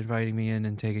for inviting me in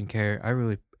and taking care. I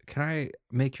really can I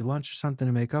make you lunch or something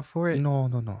to make up for it? No.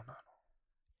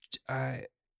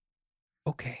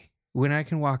 Okay. When I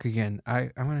can walk again,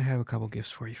 I'm gonna have a couple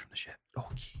gifts for you from the ship,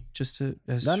 Okay. just to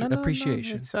as No,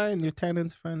 appreciation. It's fine. Your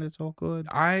tenant's fine. It's all good.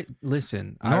 I was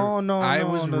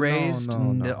raised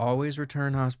to always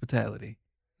return hospitality.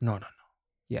 No.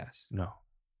 Yes. No.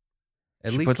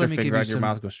 At She least puts let her me give finger you out your some.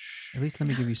 mouth and goes, shh. At least let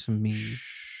me give you some mead.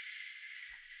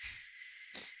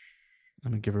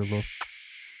 I'm gonna give her a little.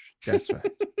 That's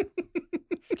right.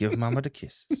 Give mama the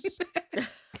kisses.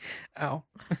 Ow.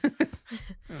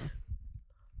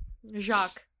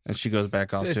 Jacques, And she goes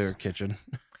back off to Sis. her kitchen.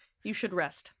 you should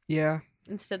rest. Yeah.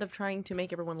 Instead of trying to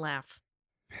make everyone laugh,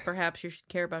 perhaps you should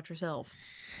care about yourself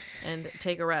and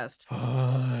take a rest.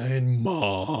 Fine,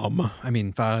 Mom. I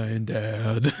mean, fine,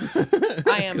 Dad.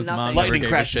 I am 'Cause Mom nothing. never Lightning gave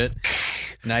a crashes. shit.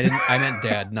 And I meant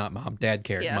Dad, not Mom. Dad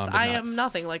cared. Yes, Mom did I not. am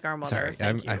nothing like our mother. Sorry,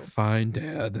 Thank you. I'm fine,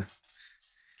 Dad.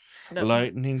 No.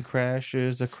 Lightning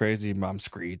crashes, a crazy mom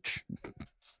screech.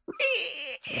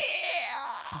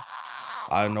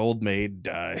 An old maid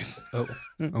dies. Oh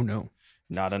no.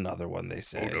 Not another one, they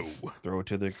say. Oh, no. Throw it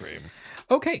to the cream.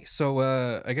 Okay, so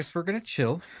I guess we're gonna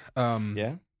chill.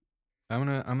 Yeah. I'm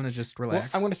gonna just Well, relax.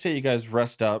 I'm gonna say you guys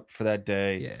rest up for that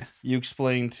day. Yeah. You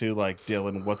explain to like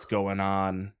Dylan what's going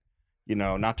on. You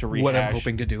know, not to rehash. What I'm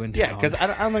hoping to do in town. Yeah, because I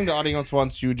don't think the audience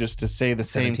wants you just to say the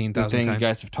same 17,000 thing you times.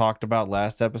 guys have talked about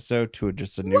last episode to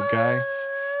just a new guy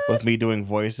with me doing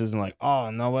voices and like, oh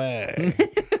no way,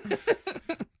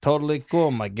 totally cool,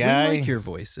 my guy. We like your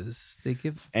voices. They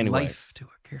give Anyway. life to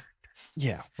a character.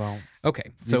 Yeah, well,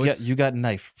 Okay, so you got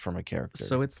knife from a character.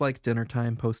 so it's like dinner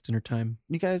time, post dinner time.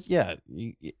 you guys, yeah,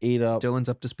 you ate up. Dylan's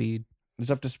up to speed. It's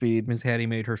up to speed. Ms. Hattie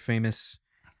made her famous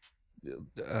Stew.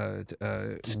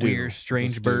 weird, It's a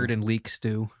strange stew. bird and leek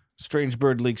stew. Strange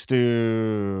bird leak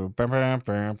stew. That's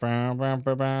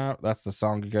the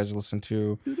song you guys listen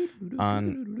to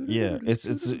on. Yeah, it's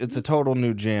a total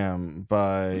new jam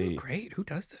This is by. great. Who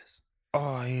does this?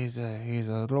 Oh, he's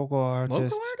a local artist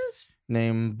Local artist?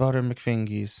 named Butter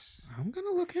McFingies. I'm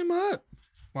gonna look him up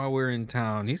while we're in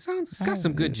town. He's got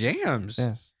some good jams.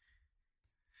 Yes.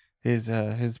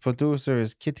 His producer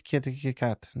is Kitty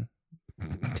Cat.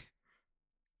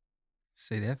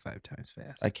 Say that 5 times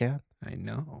fast. I can't. I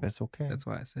know. That's okay. That's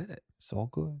why I said it. It's all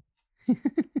good.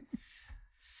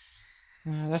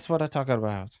 That's what I talk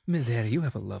about. Ms. Hattie, you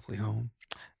have a lovely home.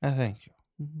 Thank you.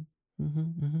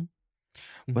 Mm-hmm.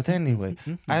 But anyway,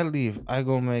 I leave. I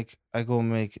go make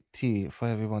tea for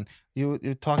everyone. You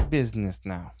talk business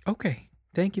now. Okay.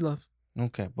 Thank you, love.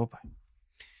 Okay. Bye bye.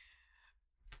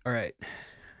 All right.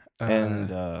 And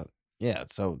yeah,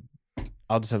 so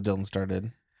I'll just have Dylan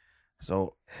started.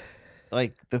 So,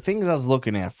 like the things I was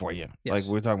looking at for you, Yes. like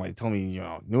we were talking about, you told me,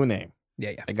 new name.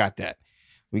 yeah. I got that.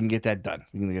 We can get that done.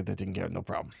 We can get that taken care of, no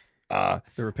problem. The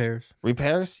repairs.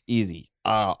 Repairs, easy.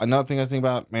 Another thing I was thinking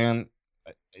about, man,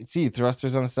 see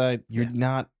thrusters on the side. You're Yeah.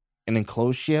 not an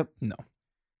enclosed ship. No.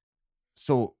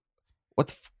 So, what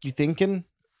the fuck you thinking?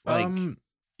 Like,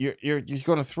 you're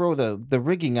going to throw the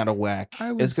rigging out of whack.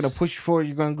 It's going to push you forward.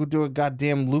 You're going to go do a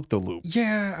goddamn loop the loop.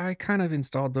 Yeah, I kind of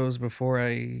installed those before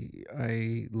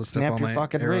I looked Snap up all your my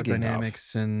fucking rigging off.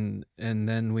 aerodynamics, and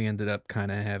then we ended up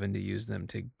kind of having to use them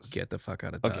to get the fuck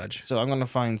out of Okay, Dodge. so I'm going to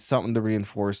find something to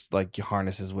reinforce like your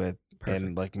harnesses with, Perfect.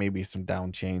 and like maybe some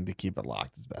down chain to keep it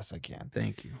locked as best I can.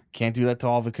 Thank you. Can't do that to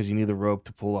all of it because you need the rope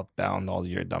to pull up down all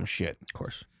your dumb shit. Of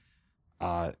course.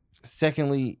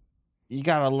 Secondly, you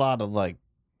got a lot of like,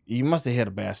 you must have hit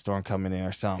a bad storm coming in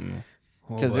or something.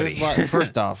 Because there's a lot.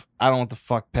 First off, I don't want the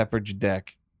fuck peppered your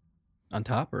deck On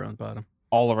top or on bottom?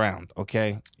 all around.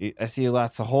 Okay, I see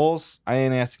lots of holes. I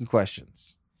ain't asking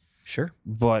questions, Sure.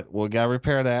 but we gotta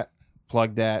repair that,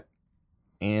 plug that,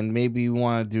 and maybe you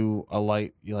want to do a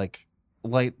light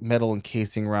metal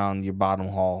encasing around your bottom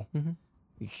hull. Mhm.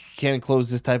 You can't enclose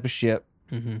this type of ship.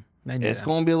 Mm-hmm. It's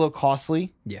going to be a little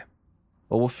costly. Yeah.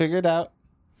 But we'll figure it out.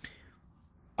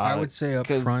 I would say up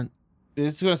 'cause front.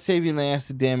 It's going to save you the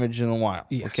acid damage in a while.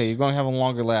 Yes. Okay, you're going to have a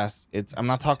longer last. I'm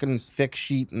not talking thick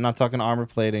sheet. I'm not talking armor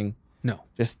plating. No.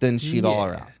 Just thin sheet all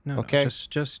Yeah. around. No, okay? no,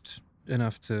 just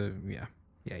enough to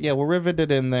Yeah, we'll rivet it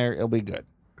in there. It'll be good.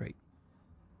 Great.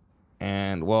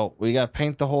 And, well, we got to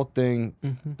paint the whole thing.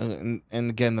 Mm-hmm. And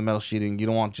again, the metal sheeting, you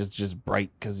don't want just bright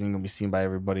because you're going to be seen by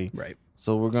everybody. Right.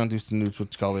 So we're going to do some neutral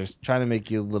colors, trying to make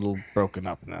you a little broken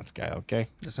up in that sky, okay?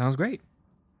 That sounds great.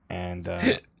 And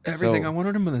Everything so, I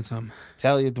wanted him with some.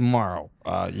 tell you tomorrow.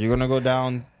 You're going to go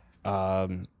down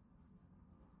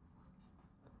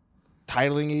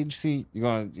titling agency. You're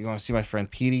going to see my friend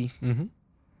Petey. Mm-hmm.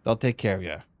 They'll take care of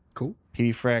you. Cool.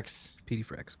 Petey Frex PD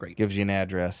Frex. Great. gives you an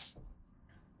address.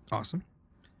 Awesome.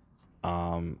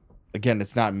 again,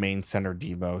 it's not main center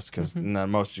demos because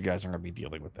most of you guys aren't going to be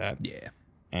dealing with that. Yeah.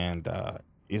 And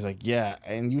he's like, yeah.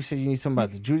 And you said you need something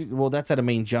about the Judy. Well, that's at a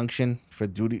main junction for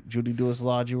Judy Duelist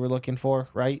Lodge you were looking for,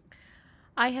 right?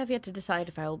 I have yet to decide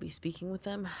if I will be speaking with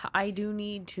them. I do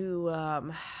need to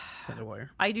Send a wire.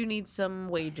 I do need some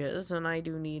wages, and I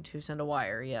do need to send a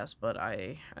wire, yes, but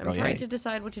I'm Oh, trying yeah. to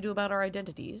decide what to do about our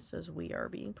identities as we are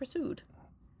being pursued.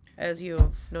 As you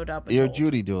have no doubt been You're told.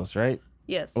 Judy Duelist, right?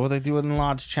 Yes. What they do in the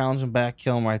lodge, challenge them back,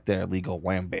 kill them right there. Legal,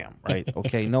 wham, bam, right?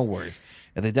 Okay, no worries.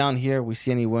 If they're down here, we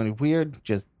see anyone weird,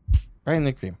 just right in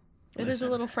the cream. It is a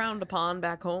little frowned upon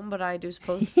back home, but I do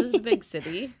suppose this is a big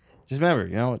city. Just remember,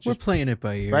 it's We're just playing it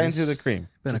by ear. right into the cream.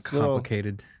 Been a Just little,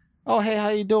 complicated. oh, hey, how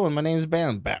you doing? My name's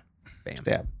Bam. Bam. Bam.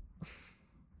 Stab.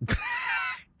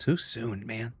 Too soon,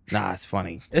 man. Nah, it's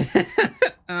funny.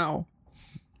 Ow.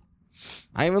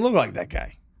 I even look like that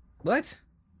guy. What?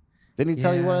 Didn't he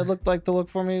tell you what I Yeah. looked like to look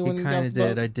for me when You you got kind of the boat?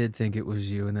 did. I did think it was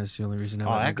you, and that's the only reason I Oh,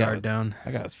 let my that guy guard was- down.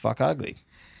 That guy was fuck ugly.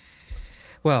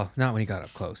 Well, not when he got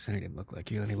up close, and he didn't look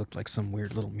like you, and he looked like some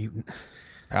weird little mutant.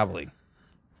 Probably.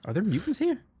 Are there mutants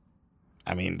here?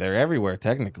 I mean, they're everywhere,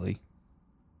 technically.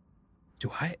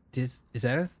 Is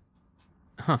that a...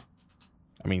 Huh.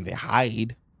 I mean, they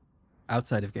hide.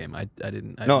 Outside of game, I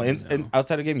didn't... I No, didn't know.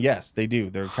 outside of game, yes, they do.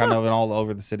 They're kind of in all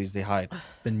over the cities they hide.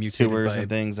 Been mutated Sewers by, and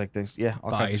things like this. Yeah,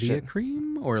 all by kinds of the shit.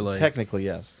 Ecryme, or like... Technically,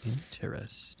 yes.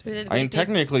 Interesting. I mean,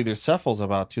 technically, there's cephals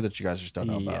about, too, that you guys just don't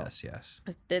know about. Yes.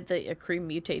 Did the Ecryme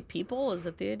mutate people? Is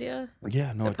that the idea?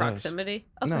 Yeah, no, the it proximity?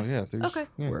 does. Okay. No, yeah, there's Okay.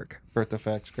 Work. birth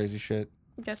effects, crazy shit.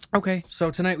 Yes. Okay, so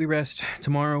tonight we rest.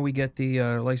 Tomorrow we get the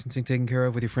licensing taken care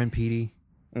of with your friend Petey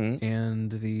Mhm.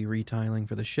 and the retiling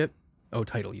for the ship. Oh,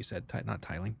 title, you said. Not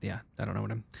tiling. Yeah, I don't know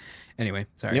what I'm... Anyway,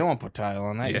 sorry. You don't want to put tile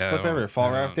on that. You Yeah, slip I everywhere, don't- fall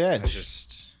I right off the don't- I edge.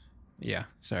 just... Yeah,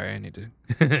 sorry, I need to...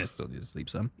 I still need to sleep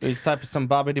some. You type of some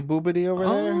bobbity boobity over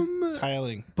there.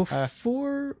 Tiling.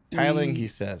 Before... Tiling, we- he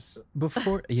says.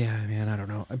 Before... Yeah, man, I don't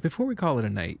know. Before we call it a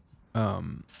night,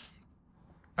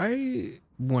 I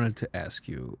wanted to ask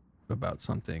you about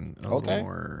something a Okay. little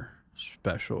more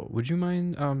special. Would you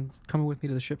mind coming with me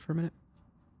to the ship for a minute?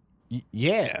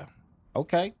 Yeah.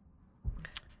 Okay.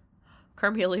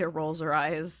 Carmelia rolls her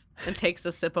eyes and takes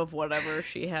a sip of whatever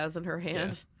she has in her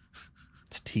hand.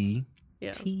 It's tea.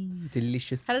 Yeah. Tea,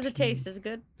 delicious. How does it taste? Is it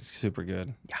good? It's super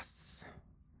good. Yes.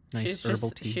 Nice she's herbal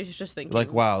just, tea. She's just thinking.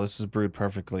 Like, wow, this is brewed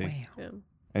perfectly. Wow. Yeah.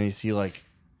 And you see, like,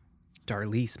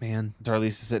 Darlise, man. Darlise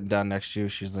is sitting down next to you.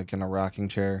 She's, like, in a rocking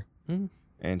chair. Mm.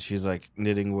 And she's, like,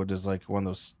 knitting what is, like, one of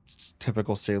those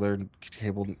typical sailor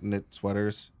table knit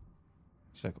sweaters.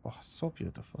 She's like, oh, so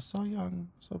beautiful. So young.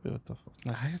 So beautiful.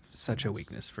 I have such a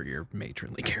weakness for your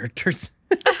matronly characters.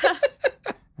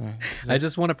 Yeah, she's I like,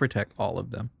 just want to protect all of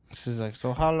them. she's like,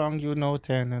 so how long you know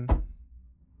Tannen?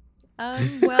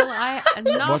 Well, I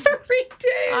not.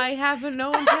 I haven't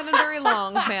known Tannen very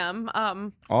long,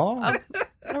 ma'am. Oh,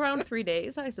 Around 3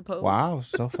 days, I suppose. wow,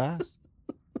 so fast.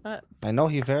 Uh, I know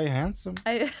he's very handsome.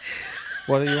 I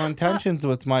What are your intentions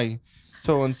with my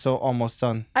so-and-so almost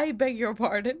son? I beg your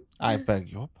pardon. I beg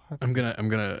your pardon.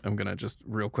 I'm gonna just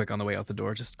real quick on the way out the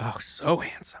door. Just so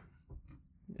handsome.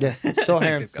 Yes, so Keep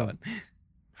handsome. going.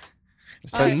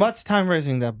 Spent much time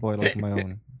raising that boy like my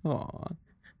own. Aw.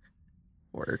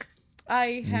 Work. I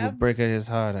You will have. break his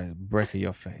heart, I break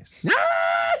your face.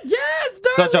 Yes,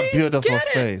 Such a Darlise, beautiful get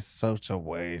it! face, such a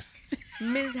waist.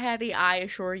 Ms. Hattie, I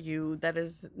assure you that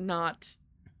is not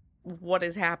what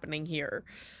is happening here.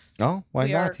 Oh, why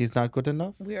We not? are- He's not good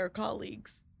enough. We are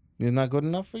colleagues. He's not good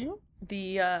enough for you.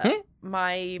 The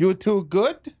my You too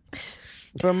good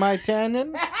for my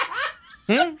tannin?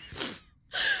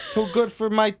 Too good for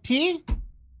my tea?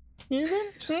 Even?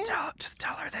 Just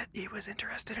tell her that he was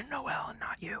interested in Noelle and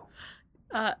not you.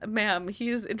 ma'am, he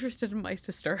is interested in my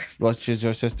sister. Well, she's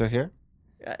your sister here?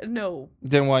 No.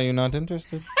 Then why are you not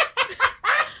interested?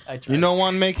 You don't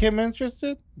want to make him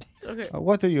interested? It's okay.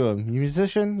 What are you, a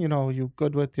musician? You know, you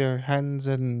good with your hands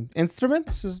and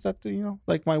instruments? Is that,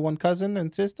 like my one cousin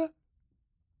and sister?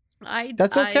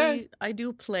 That's okay. I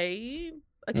do play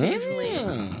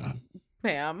occasionally,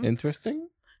 ma'am. Interesting.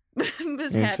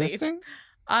 Ms. Hattie. Interesting.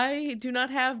 I do not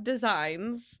have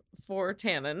designs for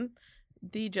Tannen.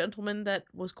 The gentleman that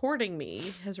was courting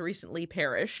me has recently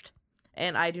perished,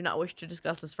 and I do not wish to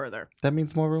discuss this further. That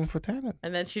means more room for Tannen.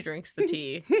 And then she drinks the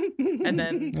tea and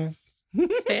then Yes.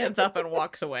 stands up and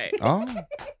walks away. Oh.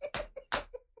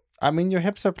 I mean, your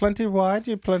hips are plenty wide.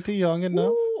 You're plenty young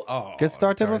enough. Oh, Get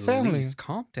started with family.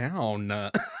 Calm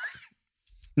down.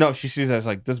 No, she sees us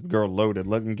like, this girl loaded.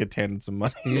 Let me get Tannen some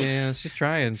money. Yeah, she's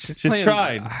trying. She's She's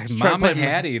tried. She's trying to Mama play-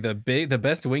 Hattie, the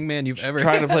best wingman you've ever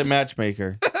Trying to had. play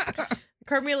matchmaker.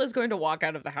 Carmela is going to walk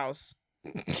out of the house.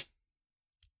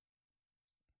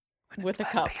 with a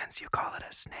cup. You call it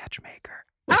a snatch maker.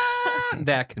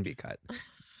 That can be cut.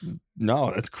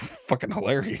 No, that's fucking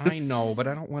hilarious. I know, but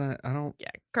I don't want to. I don't. Yeah,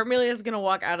 Carmelia's gonna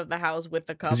walk out of the house with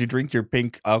the cup Because you drink your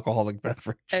pink alcoholic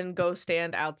beverage. and go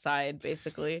stand outside,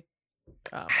 basically,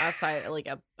 outside, like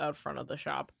out front of the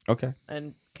shop, Okay.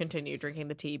 and continue drinking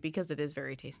the tea because it is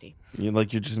very tasty. You're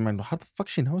just mind, how the fuck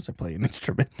she knows I play an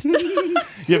instrument?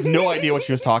 You have no idea what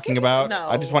she was talking about. No.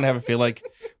 I just want to have it feel like,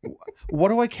 what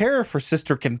do I care if her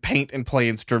sister can paint and play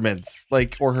instruments,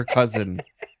 or her cousin?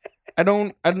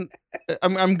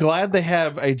 I'm glad they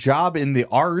have a job in the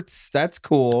arts. That's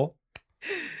cool.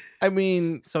 I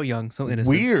mean, So young, so innocent.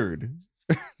 weird.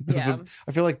 Yeah.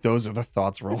 I feel like those are the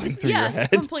thoughts rolling through your Yes,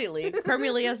 head. completely.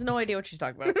 Carmelia has no idea what she's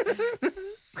talking about.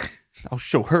 I'll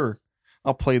show her.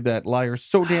 I'll play that lyre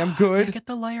so damn good. Get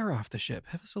the lyre off the ship.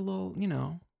 Have us a little,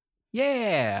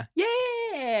 Yeah.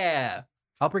 Yeah.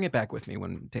 I'll bring it back with me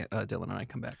when Dylan and I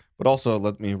come back. But also,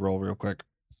 let me roll real quick.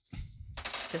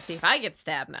 To see if I get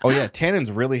stabbed now. Oh yeah, Tannen's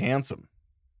really handsome.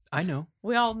 I know.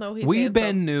 We all know he's We've handsome.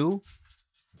 been new.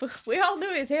 We all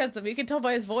knew he's handsome. You can tell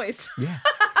by his voice. Yeah,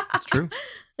 that's true.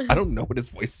 I don't know what his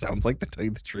voice sounds like, to tell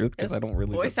you the truth, because I don't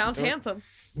really. Voice listen sounds to it. handsome.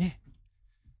 Yeah.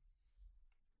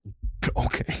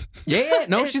 Okay. Yeah,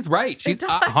 no, she's right. She's does,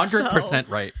 100%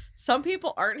 right. Some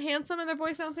people aren't handsome and their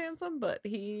voice sounds handsome, but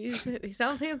he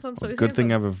sounds handsome, so he's Good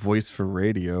thing I handsome. have a voice for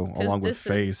radio 'Cause along with this is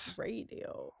face.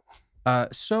 radio.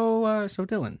 So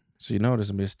Dylan, So you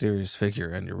notice a mysterious figure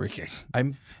and you're rigging.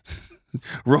 I'm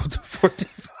Roll the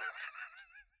 45.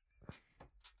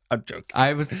 I'm joking.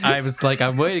 I was like,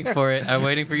 I'm waiting for it. I'm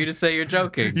waiting for you to say you're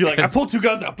joking. You're like, I 'Cause- pulled 2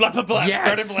 guns out, blah, blah, blah, Yes!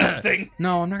 started blasting.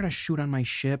 No, I'm not gonna shoot on my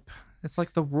ship. That's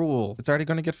like the rule. It's already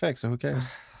going to get fixed, so who cares?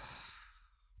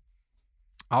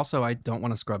 Also, I don't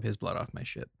want to scrub his blood off my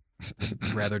ship.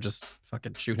 I'd rather just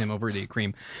fucking shoot him over the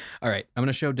Ecryme. All right, I'm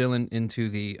gonna show Dylan into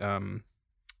the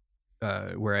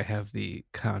where I have the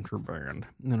contraband.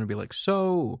 I'm gonna be like,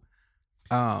 so,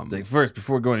 It's like, first,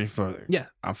 before we go any further, yeah,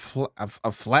 I'm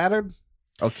flattered,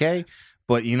 okay?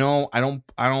 But, I don't,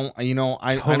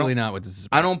 totally not what this is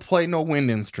about. I don't play no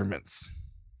wind instruments.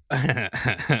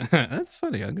 That's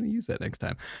funny. I'm gonna use that next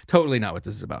time. Totally not what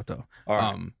this is about, though. All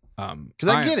right. Because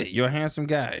I get it. You're a handsome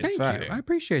guy. It's Thank fine. you. I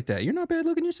appreciate that. You're not bad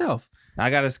looking yourself. I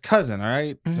got his cousin, all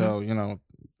right? Mhm. So,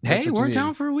 that's Hey, what we're you in town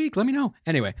need. for a week. Let me know.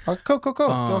 Anyway, Oh,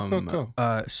 go.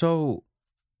 So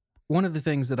one of the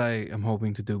things that I am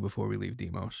hoping to do before we leave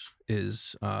Demos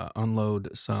is unload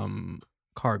some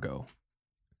cargo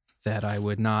that I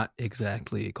would not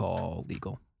exactly call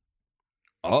legal.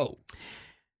 Oh.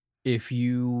 If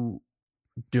you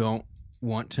don't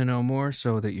want to know more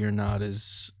so that you're not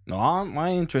as... No,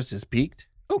 my interest is piqued.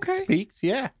 Okay. Peaked,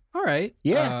 yeah. All right.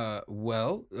 Yeah.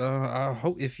 I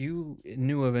hope if you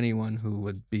knew of anyone who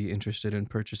would be interested in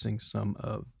purchasing some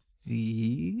of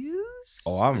these.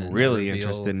 Oh, I'm and really reveal-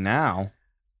 interested now.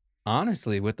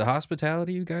 Honestly, with the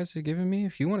hospitality you guys have given me,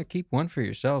 if you want to keep one for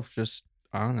yourself, just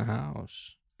on the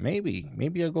house. Maybe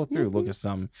I'll go through, look at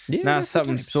some. Yeah, Not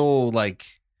something types. so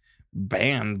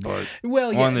banned, but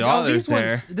Well, yeah. on the others these ones-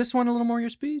 there. This one a little more your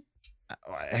speed.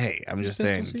 hey, I'm just Pistol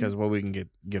saying seat? because what we can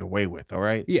get away with. All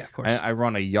right. Yeah, of course. I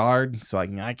run a yard, so I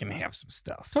can have some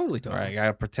stuff. Totally. All right. I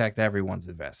gotta protect everyone's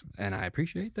investments, And I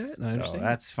appreciate that. And I so understand.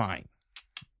 that's fine.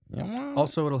 You know what?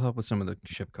 Also, it'll help with some of the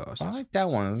ship costs. I like that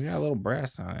one. It's got a little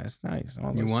brass on it. It's nice.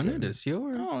 Oh, You looks want good. it? It's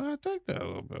yours. Oh, I take that a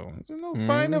little bit. There's no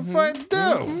fine if Mhm, I do.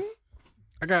 mhm.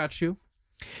 I got you.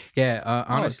 Yeah, Oh,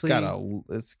 honestly,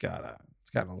 it's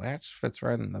got a latch, fits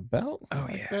right in the belt. Oh,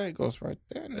 Right yeah. there, it goes right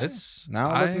there. it's Now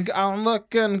I- I'm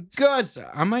looking good.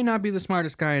 I might not be the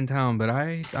smartest guy in town, but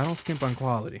I don't skimp on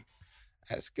quality.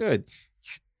 That's good.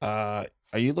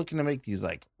 Are you looking to make these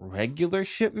like regular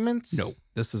shipments? No,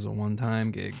 this is a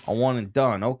one-time gig. A one and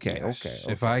done. Okay, Yes, okay.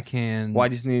 If okay. I can, Well, I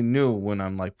just need new when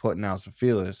I'm like putting out some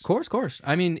feelers. course.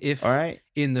 I mean, if All right,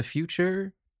 in the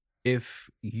future, if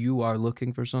you are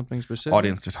looking for something specific,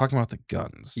 audience. They're talking about the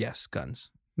guns. yes, guns,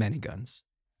 many guns,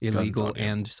 illegal audience.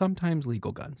 and sometimes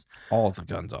legal guns. All the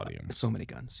guns, audience. So many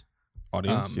guns.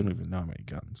 Audience, you don't even know how many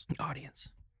guns. Audience.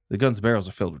 The guns barrels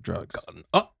are filled with drugs.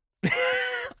 Oh,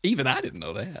 even I didn't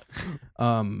know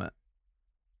that.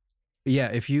 Yeah,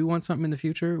 if you want something in the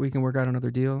future, we can work out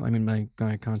another deal. I mean, my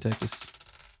contact has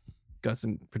got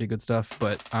some pretty good stuff,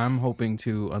 but I'm hoping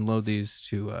to unload these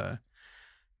to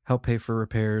help pay for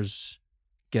repairs,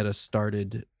 get us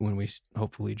started when we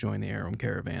hopefully join the Arum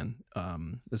Caravan,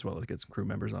 as well as get some crew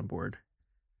members on board,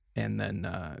 and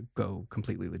then go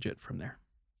completely legit from there.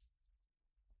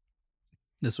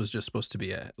 This was just supposed to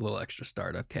be a little extra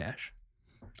startup cash.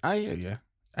 I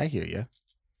hear you.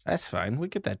 That's fine. We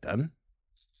get that done.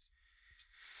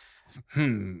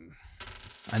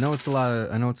 I know it's a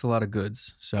lot of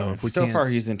goods. So if we so can't... far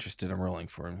he's interested, I'm rolling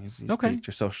for him. He's Okay. peaked.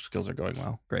 Your social skills are going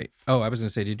well. Great. Oh, I was gonna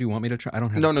say, did you want me to try? I don't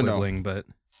have No. quibbling, but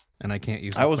and I can't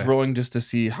use. I was class. rolling just to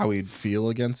see how he'd feel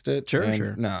against it. Sure, and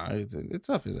sure. No, it's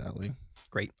up his alley.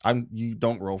 Great. You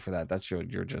don't roll for that. That's you're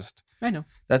just. I know.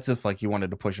 That's if like you wanted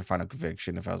to push a final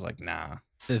conviction. If I was like, nah.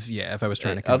 If I was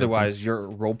trying to. convince Otherwise, your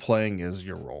role playing is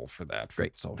your role for that. For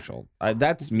Great. social.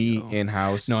 That's me No. in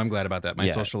house. No, I'm glad about that. My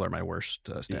Yeah. social are my worst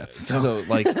stats. Yeah. So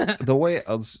like the way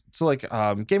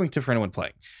gaming tip for anyone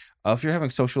playing. If you're having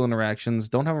social interactions,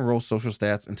 don't have them roll social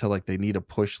stats until like they need a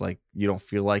push. Like you don't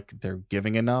feel like they're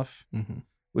giving enough,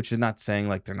 which is not saying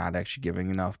like they're not actually giving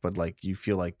enough, but like you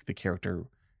feel like the character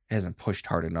hasn't pushed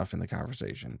hard enough in the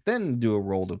conversation. Then do a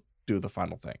roll to do the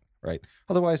final thing, right?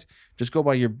 Otherwise, just go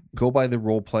by the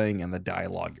role playing and the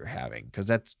dialogue you're having because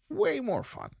that's way more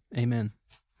fun. Amen.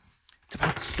 It's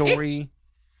about the story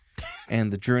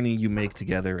and the journey you make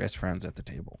together as friends at the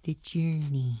table. The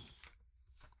journey.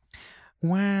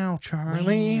 Wow,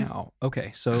 Charlie. Wow.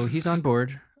 Okay, so he's on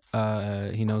board.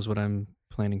 He knows what I'm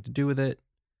planning to do with it.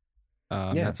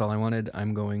 That's all I wanted.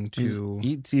 I'm going to.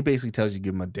 He basically tells you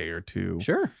give him a day or two.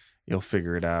 Sure. You'll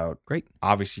figure it out. Great.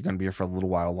 Obviously, you're going to be here for a little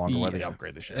while longer while they Yeah.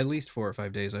 upgrade the ship. At least 4 or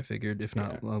 5 days, I figured, if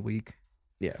not a week.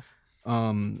 Yeah.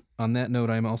 On that note,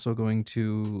 I'm also going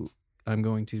to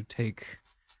take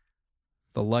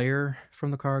the lyre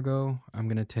from the cargo. I'm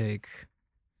going to take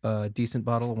a decent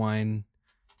bottle of wine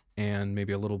and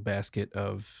maybe a little basket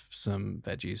of some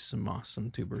veggies, some moss,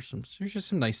 some tubers, there's just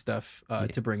some nice stuff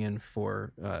to bring in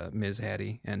for Ms.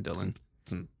 Hattie and Dylan.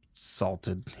 Some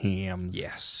salted hams.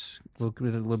 Yes. A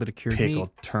little bit of cured Pickled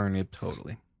meat. turnips.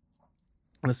 Totally.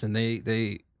 Listen,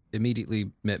 they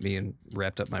immediately met me and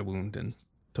wrapped up my wound and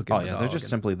took in Oh, the yeah. dog They're just and-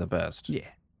 simply the best. Yeah.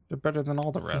 They're better than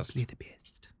all the rest. Simply the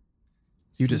best.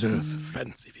 You deserve a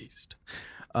fancy feast.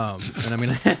 And I'm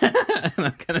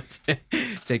gonna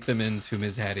take them into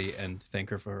Ms. Hattie and thank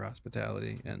her for her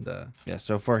hospitality. And Yeah,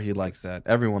 so far he likes that.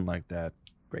 Everyone liked that.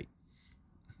 Great.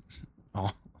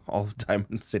 All of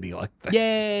Diamond City like that.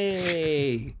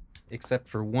 Yay! Except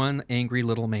for one angry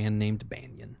little man named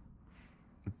Banyan.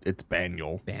 It's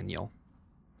Baniel. Baniel.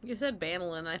 You said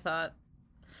Banelin, I thought.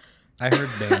 I heard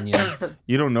Banyan.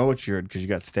 You don't know what you heard because you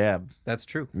got stabbed. That's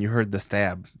true. You heard the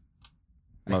stab.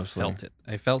 Mostly.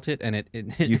 I felt it, and it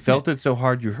You felt it so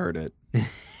hard you heard it.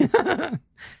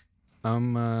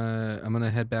 I'm gonna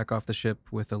head back off the ship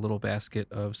with a little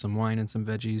basket of some wine and some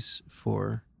veggies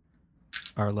for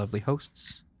our lovely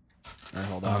hosts. All right,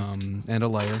 hold on. And a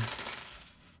lyre.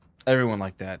 Everyone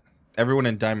like that. Everyone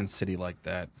in Diamond City like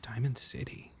that. Diamond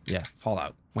City. Yeah,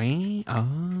 Fallout.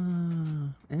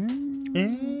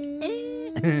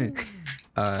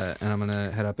 And I'm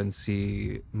gonna head up and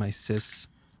see my sis.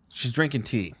 She's drinking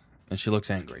tea, and she looks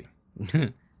angry.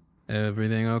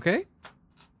 Everything okay?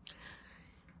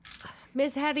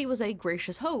 Ms. Hattie was a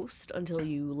gracious host until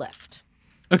you left.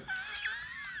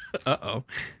 Uh-oh.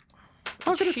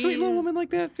 How could a sweet little She's- woman like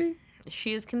that be?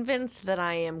 She is convinced that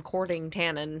I am courting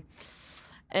Tannen,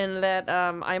 and that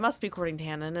I must be courting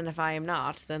Tannen, and if I am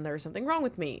not, then there's something wrong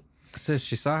with me. Sis,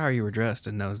 she saw how you were dressed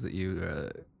and knows that you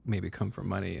maybe come for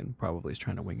money and probably is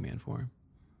trying to wingman for him.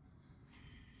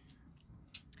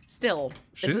 Still,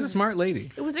 She's a smart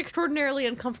lady. it was extraordinarily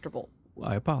uncomfortable. Well,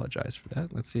 I apologize for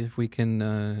that. Let's see if we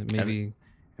can maybe...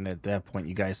 And at that point,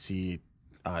 you guys see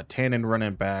Tannen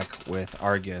running back with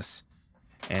Argus,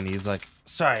 and he's like,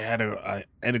 "Sorry, I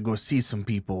had to go see some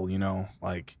people.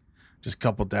 Like just a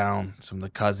couple down, some of the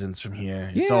cousins from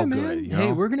here. It's all good.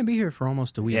 Hey, we're gonna be here for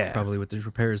almost a week, Yeah. probably with these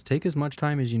repairs. Take as much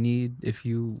time as you need. If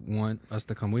you want us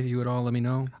to come with you at all, let me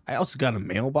know. I also got a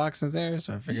mailbox in there,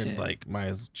 so I figured Yeah. might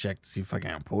as well check to see if I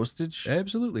got postage.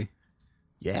 Absolutely.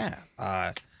 Yeah.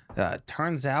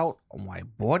 Turns out my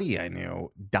buddy I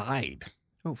knew died.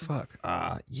 Oh fuck.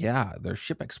 Yeah, their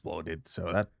ship exploded,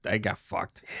 so that I got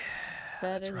fucked.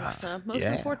 That is most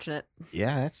Yeah. unfortunate.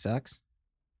 Yeah, that sucks.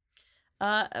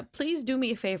 Please do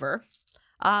me a favor.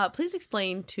 Please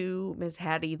explain to Ms.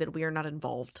 Hattie that we are not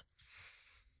involved.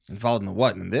 Involved in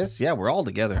what? In this? Yeah, we're all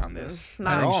together on this.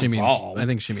 Not We're all involved. I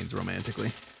think she means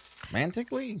romantically.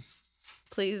 Romantically?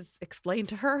 Please explain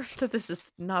to her that this is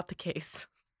not the case.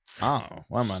 Oh,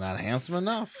 well, am I not handsome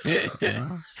enough? To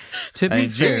be Hey,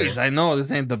 fair, jeez, I know this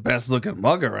ain't the best looking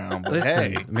mug around, but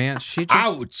listen, hey. man, she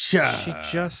just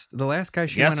Ouch! the last guy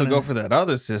she Guess went we'll on go for that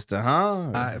other sister,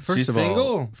 huh? first She's of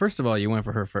single? First of all, you went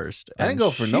for her first. I didn't and go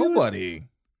for she was- nobody.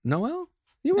 Noelle?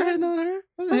 You were Yeah, hitting on her?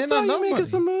 wasn't I hitting saw on you making nobody.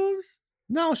 some moves.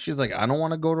 No, she's like, I don't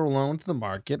want to go to alone to the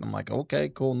market. I'm like, okay,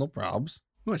 cool, no probs.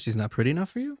 What, she's not pretty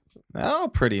enough for you? Oh,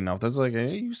 pretty enough. That's like,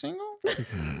 hey, you single?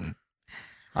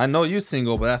 I know you're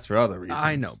single, but that's for other reasons.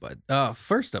 I know, but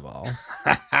first of all,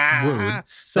 Don't worry, I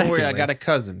Secondly- got a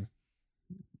cousin.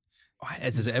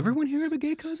 does everyone here have a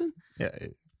gay cousin? Yeah,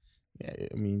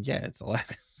 I mean, yeah, it's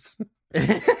Aladdis.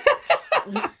 Guys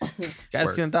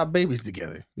Work. can adopt babies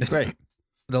together. Great.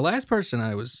 The last person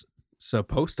I was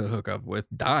supposed to hook up with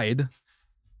died,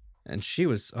 and she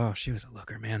was a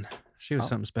looker, man. She was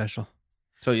something special.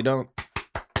 So you don't.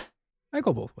 I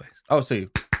go both ways. Oh, so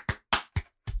you.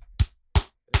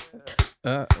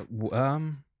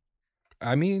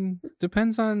 I mean,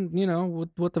 depends on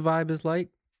what the vibe is like.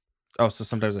 Oh, so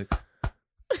sometimes like.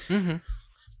 Mm-hmm.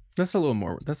 That's a little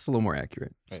more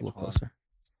accurate. It's Wait, a little hold closer.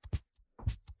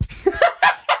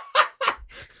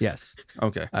 Yes,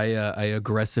 Okay. I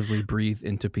aggressively breathe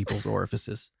into people's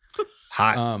orifices.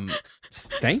 Hot.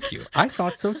 Thank you. I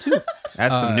thought so too.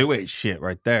 That's some new age shit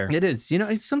right there. It is.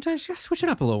 Sometimes you gotta switch it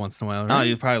up a little once in a while. Right? Oh,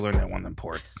 you probably learned that one of them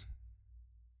ports.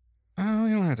 Oh,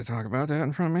 you don't have to talk about that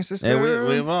in front of my sister. Yeah,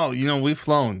 we've all, we've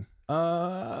flown. We've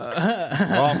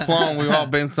all flown. We've all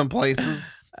been some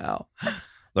places. Ow.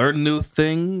 Learn new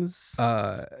things.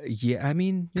 Yeah, I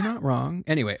mean, you're not wrong.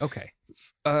 Anyway, okay.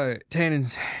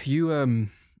 Tannins,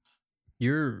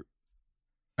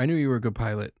 I knew you were a good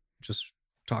pilot just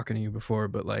talking to you before,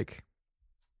 but like,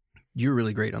 you're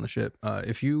really great on the ship.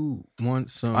 If you want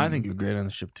some, I think you're great on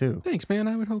the ship too. Thanks, man.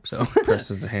 I would hope so.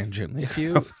 Presses the hand gently. If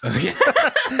you,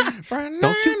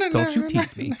 don't you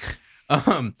tease me.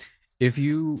 If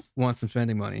you want some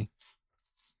spending money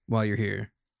while you're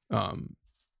here, I'm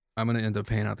gonna end up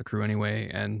paying out the crew anyway,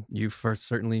 and you've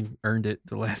certainly earned it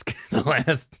the last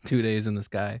 2 days in the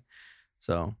sky.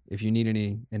 So if you need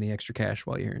any extra cash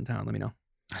while you're here in town, let me know.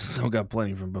 I still got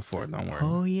plenty from before. Don't worry.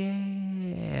 Oh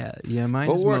yeah, mine.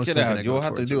 We'll is work mostly it out. gonna go You'll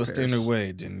have to towards do a repairs. standard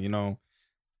wage, and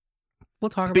We'll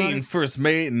talk about being it. first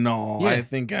mate and all. Yeah. I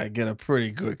think I get a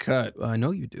pretty good cut. I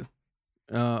know you do.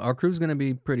 Our crew's gonna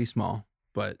be pretty small,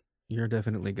 but you're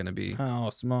definitely gonna be. How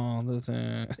small is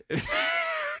it?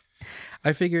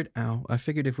 I figured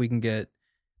if we can get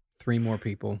 3 more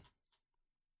people,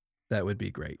 that would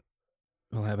be great.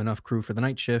 We'll have enough crew for the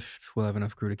night shift. We'll have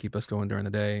enough crew to keep us going during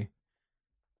the day.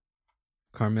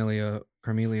 Carmelia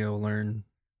will learn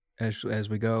as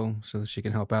we go so that she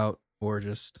can help out, or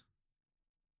just,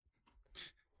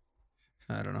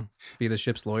 I don't know, be the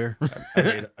ship's lawyer. So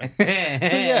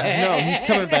yeah, no, he's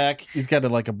coming back. He's got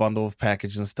a bundle of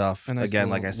package and stuff. A nice Again,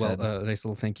 little- like I said, a nice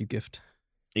little thank you gift.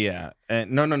 yeah.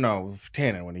 And no,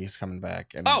 Tana when he's coming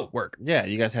back. And Work. yeah,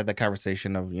 you guys had that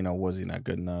conversation of was he not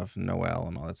good enough, Noel,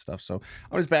 and all that stuff. So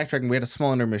I was backtracking. We had a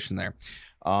small intermission there.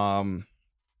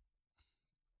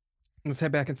 Let's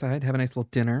head back inside, have a nice little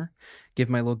dinner, give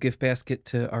my little gift basket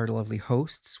to our lovely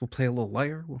hosts. We'll play a little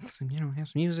lyre. We'll have some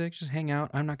music, just hang out.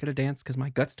 I'm not going to dance because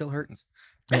my gut still hurts.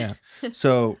 Yeah.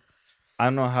 So I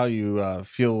don't know how you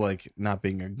feel like not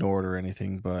being ignored or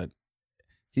anything, but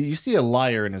you see a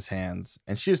lyre in his hands,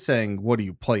 and she was saying, "What do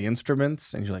you play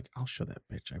instruments?" And you're like, "I'll show that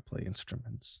bitch I play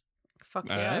instruments." Fuck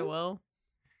yeah, I will.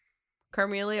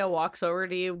 Carmelia walks over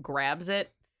to you, grabs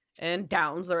it, and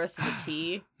downs the rest of the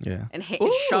tea, Yeah. and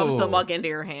shoves the Ooh. mug into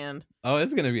your hand. Oh,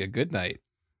 it's going to be a good night.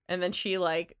 And then she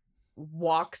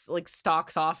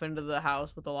stalks off into the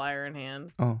house with the lyre in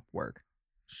hand. Oh, Work.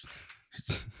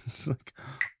 it's like,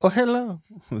 "Oh, hello.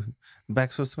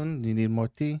 Back so soon? Do you need more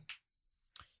tea?"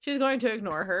 She's going to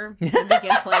ignore her and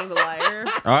begin playing the lyre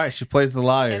All right, she plays the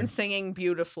lyre. and singing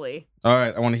beautifully. All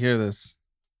right, I want to hear this.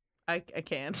 I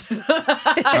can't. All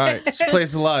right, she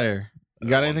plays the lyre. You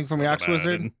got anything from Yacht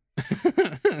Wizard?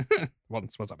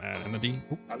 Once was a man in the deep.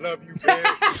 I love you, bitch.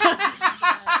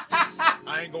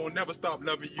 I ain't gonna never stop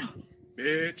loving you,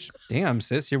 bitch. Damn,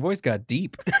 sis, your voice got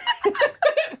deep.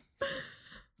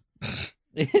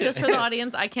 Just for the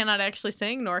audience, I cannot actually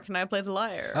sing, nor can I play the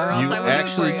lyre. Or else You I would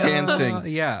actually ignore you. can sing.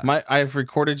 Yeah. I've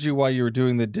recorded you while you were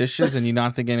doing the dishes, and you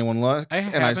not think anyone looks. I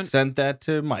And I haven't. sent that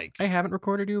to Mike. I haven't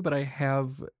recorded you, but I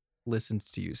have listened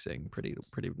to you sing pretty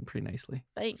nicely.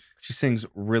 Thanks. She sings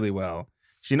really well.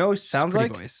 She sounds Pretty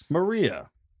like voice. Maria.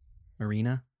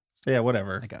 Marina, Yeah,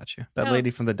 whatever. I got you. That Oh.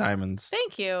 lady from the Diamonds.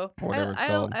 Thank you. Or whatever it's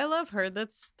called. I love her.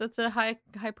 That's a high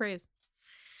praise.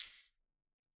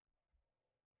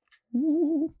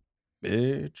 Ooh.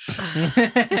 Bitch.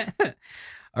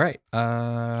 All right.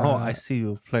 Oh, I see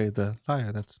you play the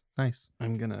lyre. That's nice.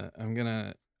 I'm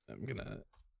gonna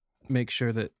make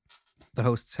sure that the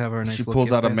hosts have our nice. She little pulls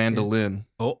gift out a basket. mandolin.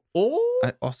 Oh.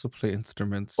 I also play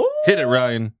instruments. Hit it,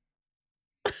 Ryan.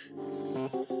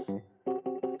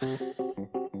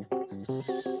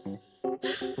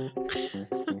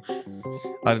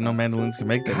 I didn't know mandolins can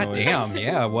make that God noise. damn,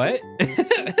 yeah, what?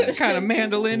 What kind of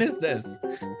mandolin is this?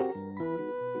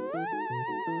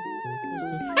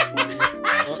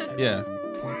 Yeah.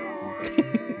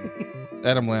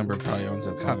 Adam Lambert probably owns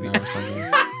that song now or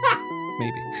something.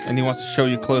 Maybe. And he wants to show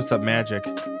you close-up magic.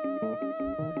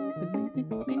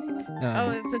 Oh,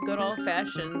 it's a good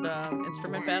old-fashioned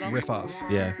instrument battle. Riff off.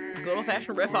 Yeah. Good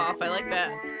old-fashioned riff off. I like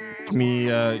that. Me,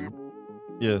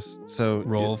 yes. So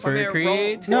Roll for Okay, roll-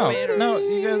 create. No,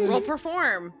 you guys. Roll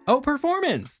perform. Oh,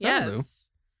 performance. That'll do. Yes.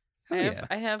 Hell yeah.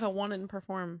 I have a 1 in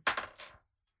perform.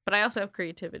 But I also have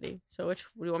creativity. So do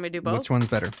you want me to do both? Which one's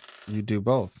better? You do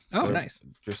both. Oh, They're- nice.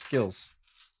 Your skills.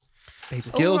 Baby.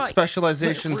 Skills, right.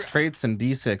 specializations, traits, and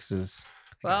D6s.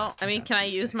 Well, I mean, can I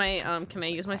use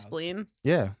my spleen?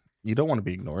 Yeah. You don't want to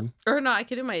be ignored. Or no, I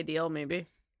could do my ideal maybe.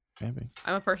 Maybe.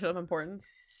 I'm a person of importance.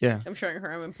 Yeah. I'm showing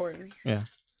her I'm important. Yeah.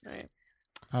 All right.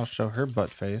 I'll show her butt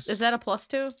face. Is that a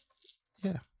 +2?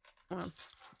 Yeah. Wow.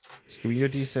 Just give me your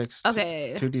D6.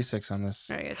 Okay. 2D6 on this.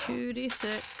 All right, I got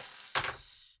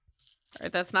 2d6. All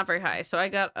right, that's not very high. So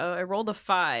I rolled a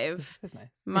 5. That's nice.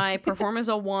 My perform is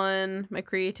a 1. My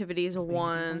creativity is a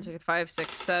 1. So I get 5,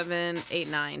 6, 7, 8,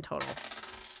 9 total.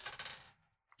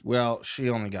 Well, she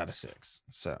only got a 6,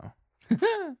 so.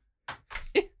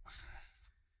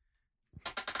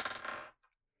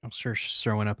 I'm sure she's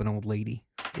throwing up an old lady.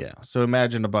 Yeah. So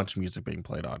imagine a bunch of music being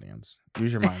played, audience.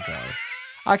 Use your mind's eye.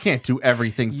 I can't do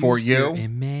everything for Use your you.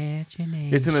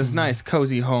 imagination. It's in this nice,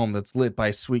 cozy home that's lit by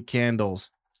sweet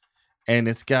candles. And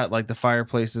it's got like the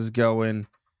fireplaces going.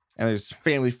 And there's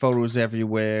family photos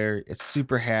everywhere. It's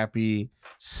super happy.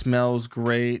 Smells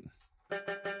great.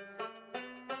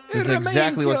 This is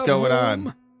exactly what's going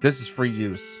on. This is free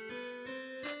use.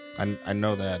 I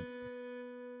know that.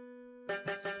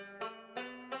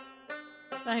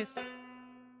 Nice.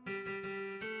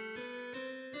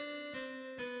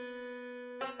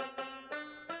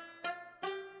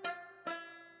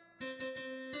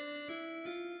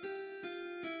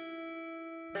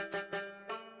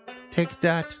 Take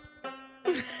that.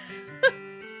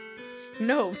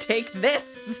 No, take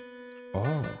this.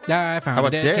 Oh. I found How a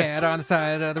about dead this? cat on the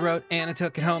side of the road, and I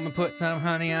took it home and put some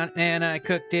honey on it, and I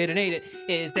cooked it and ate it.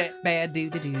 Is that bad? Do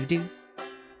do do do.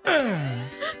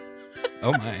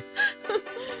 Oh my.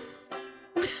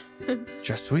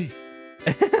 Just sweet.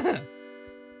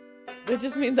 It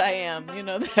just means I am. You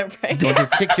know that, right? Going to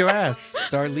kick your ass.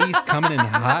 Darlise coming in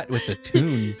hot with the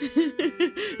tunes.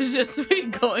 It's just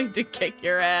sweet going to kick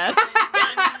your ass.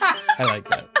 I like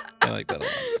that. I like that a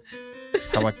lot.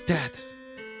 How about that?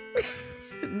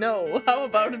 No, how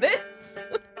about this?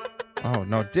 Oh,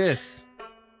 no, this.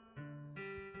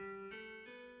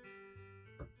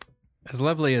 As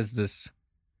lovely as this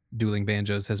dueling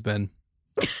banjos has been,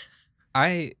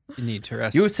 I need to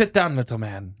rest. You sit down, little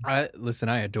man. Listen,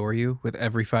 I adore you with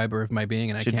every fiber of my being,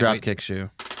 and I She can't drop wait. kicks you.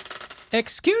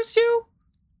 Excuse you?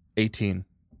 18.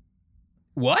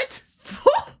 What?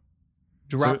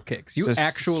 Drop So- kicks. You So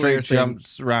actually straight are saying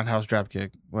jumps, roundhouse drop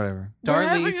kick, whatever. We're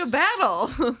having a Darlise.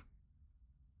 battle.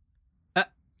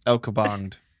 El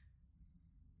Kabonged.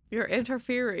 You're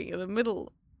interfering in the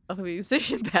middle of a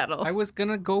musician battle. I was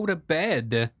gonna go to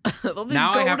bed. Well, then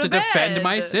Now I go have to defend bed.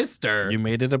 my sister. You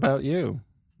made it about you.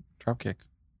 Drop kick.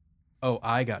 Oh,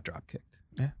 I got drop kicked.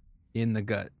 Yeah. In the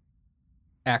gut.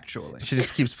 Actually. She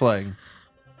just keeps playing.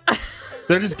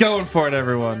 They're just going for it,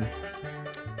 everyone.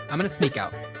 I'm gonna sneak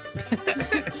out.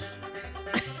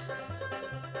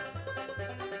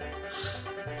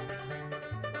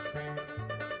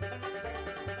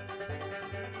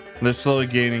 They're slowly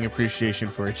gaining appreciation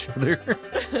for each other.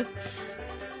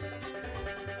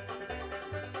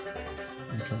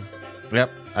 Okay.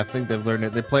 Yep, I think they've learned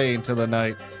it. They play until the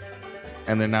night,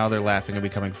 and then now they're laughing and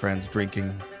becoming friends,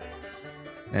 drinking,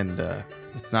 and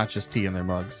it's not just tea in their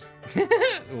mugs.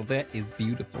 Well, that is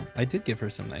beautiful. I did give her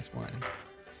some nice wine.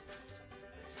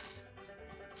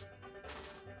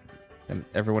 And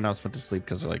everyone else went to sleep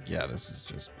because they're like, yeah, this is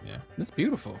just, yeah. That's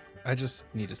beautiful. I just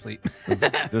need to sleep.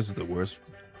 This is the worst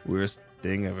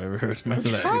thing I've ever heard in my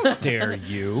How life. dare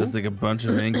you? Sounds like a bunch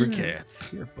of angry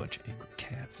cats. You're a bunch of angry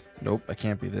cats. Nope, I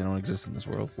can't be. They don't exist in this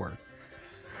world.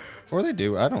 Or they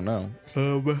do. I don't know.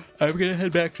 I'm gonna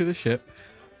head back to the ship.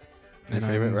 Your And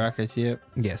favorite I'm- rocket ship?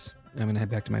 Yes, I'm gonna head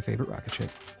back to my favorite rocket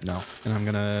ship, No. and I'm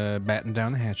gonna batten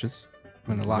down the hatches.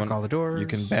 I'm gonna You lock want- all the doors. You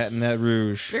can batten that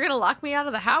rouge. You're gonna lock me out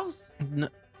of the house? No,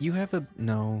 you have a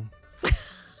no.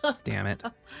 Damn it!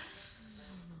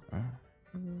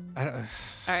 I, don't, All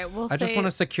right, we'll I say. just want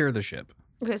to secure the ship.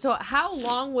 Okay, so how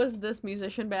long was this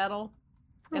musician battle?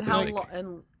 And how Like- long?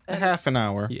 And A half an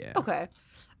hour. Yeah. okay,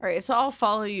 all right. So I'll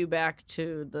follow you back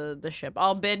to the ship.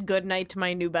 I'll bid good night to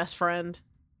my new best friend,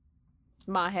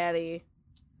 Ma Hattie,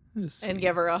 and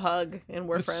give her a hug. And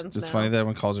we're friends It's now. funny that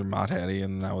everyone calls her Mott Hattie,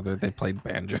 and now they played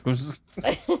banjos.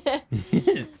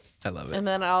 I love it. And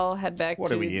then I'll head back What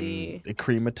to are we the... in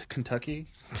Ecryme, Kentucky?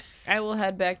 I will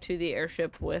head back to the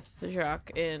airship with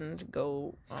Jacques and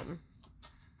go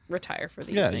retire for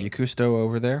the Yeah, evening. you Cousteau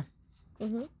over there.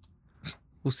 Mm-hmm.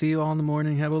 We'll see you all in the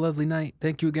morning. Have a lovely night.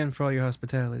 Thank you again for all your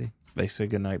hospitality. They say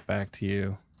goodnight back to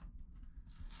you.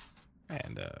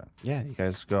 And yeah, you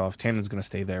guys go off. Tannen's going to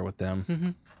stay there with them. Mm-hmm.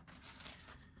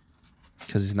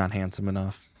 Because he's not handsome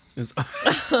enough.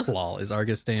 Lol. Is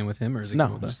Argus staying with him or is he No,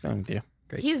 going with I'm us? staying with you.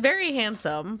 Great. He's very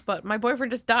handsome, but my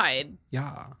boyfriend just died.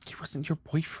 Yeah. He wasn't your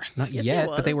boyfriend. Not Yes, he yet,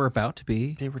 but they was. were about to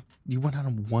be. You went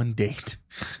on one date.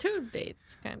 2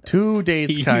 dates, kind of. 2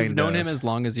 dates, You've kind of. known him as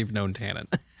long as you've known Tannen.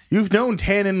 You've known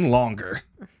Tannen longer.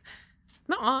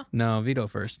 Nuh-uh. No, Vito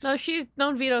first. No, she's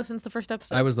known Vito since the first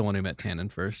episode. I was the one who met Tannen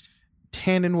first.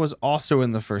 Tannen was also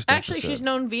in the first Actually, episode. she's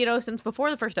known Vito since before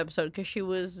the first episode because she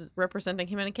was representing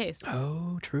him in a case.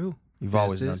 Oh, true. You've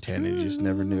always This known is Tannen. You just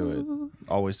never knew it. true.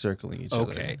 Always circling each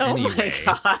other. Okay. Oh Anyway.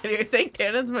 my god, you're saying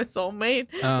Tannen's my soulmate?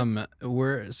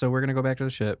 We're gonna go back to the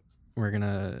ship. We're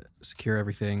gonna secure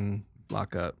everything,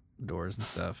 lock up doors and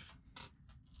stuff.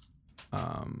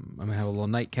 I'm gonna have a little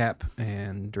nightcap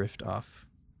and drift off.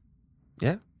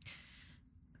 Yeah.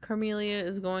 Carmelia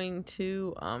is going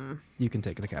to You can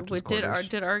take the captain's did quarters.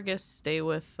 did Argus stay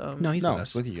with No, he's No, with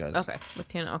it's us. with you guys. Okay, with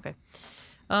Tannen. Okay.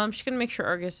 She's gonna make sure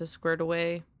Argus is squared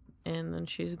away, and then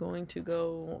she's going to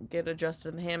go get adjusted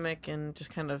in the hammock and just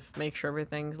kind of make sure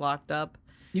everything's locked up.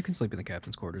 You can sleep in the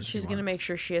captain's quarters. She's gonna make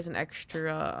sure she has an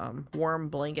extra warm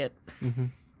blanket Mm-hmm.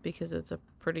 because it's a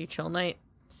pretty chill night,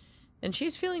 and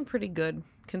she's feeling pretty good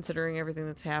considering everything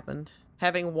that's happened.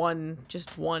 Having one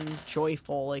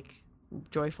joyful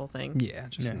thing Yeah,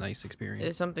 just Yeah. a nice experience.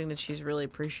 is something that she's really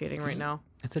appreciating right now.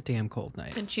 It's a damn cold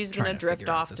night. And she's Trying gonna to drift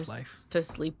figure out off this to, life. to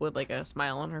sleep with like a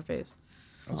smile on her face.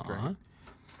 That's great. Aw.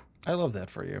 I love that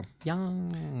for you.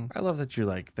 Young. I love that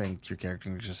you think your character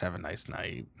can just have a nice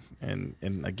night in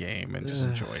a game and just Ugh.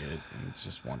 enjoy it. And it's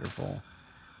just wonderful.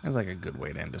 It's like a good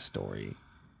way to end a story.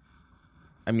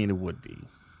 I mean, it would be.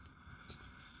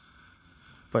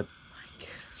 But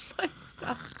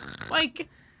Mike,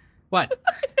 What?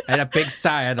 I had a big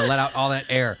sigh. I had to let out all that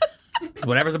air. 'Cause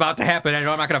whatever's about to happen, I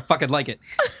know I'm not gonna fucking like it.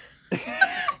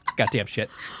 Goddamn shit.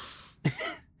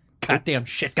 Goddamn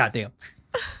shit. Goddamn.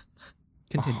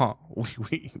 Continue.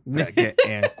 we get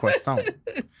un croissant.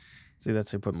 See,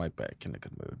 that's how I put Mike back in a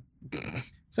good mood.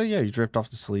 So yeah, you drift off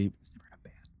to sleep,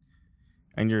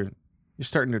 and you're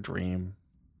starting to dream.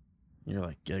 You're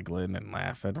like giggling and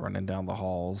laughing, running down the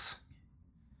halls,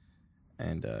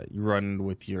 and you run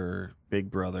with your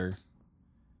big brother.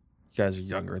 You guys are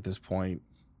younger at this point,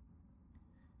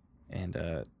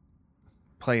 and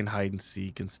playing hide and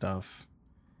seek and stuff.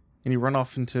 And you run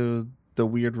off into the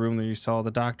weird room that you saw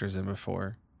the doctors in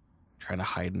before, trying to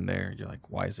hide in there. You're like,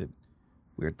 why is it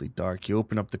weirdly dark? You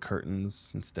open up the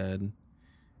curtains instead,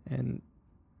 and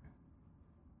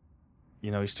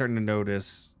you're starting to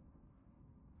notice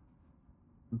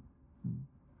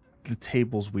the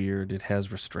table's weird. It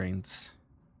has restraints.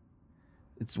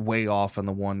 It's way off on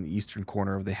the one eastern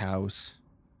corner of the house.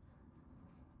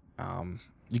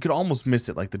 You could almost miss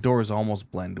it. Like the doors almost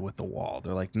blend with the wall.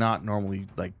 They're like not normally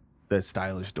like the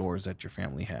stylish doors that your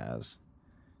family has.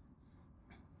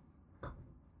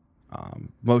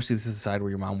 Mostly this is the side where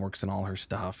your mom works on all her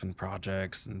stuff and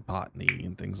projects and botany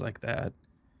and things like that.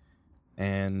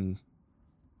 And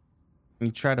you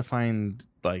try to find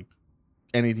like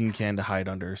anything you can to hide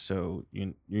under, so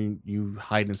you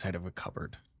hide inside of a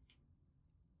cupboard.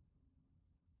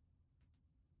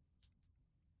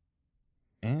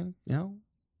 And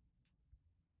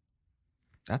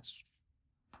that's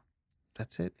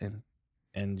it.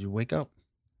 And you wake up.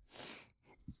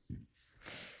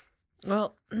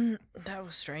 well, that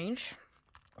was strange.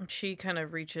 She kind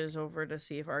of reaches over to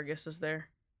see if Argus is there.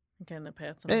 And kind of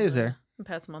pats him. Yeah, he's there.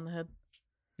 Pats him on the head.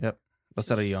 Let's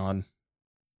out a yawn.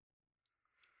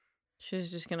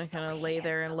 She's just gonna kind of lay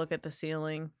there and look at the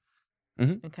ceiling,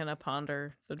 Mhm. and kind of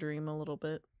ponder the dream a little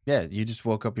bit. Yeah, you just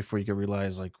woke up before you could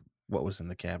realize like what was in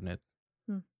the cabinet.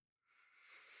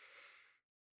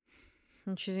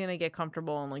 And she's gonna get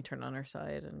comfortable and like turn on her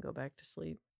side and go back to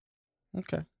sleep.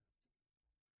 Okay.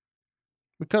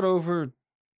 We cut over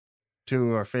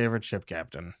to our favorite ship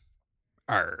captain.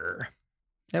 Arr.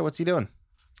 Yeah, what's he doing?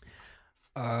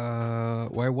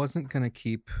 Well, I wasn't gonna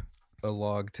keep a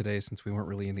log today since we weren't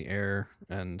really in the air,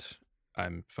 and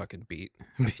I'm fucking beat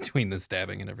between the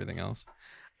stabbing and everything else.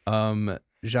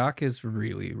 Jacques is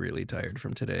really, really tired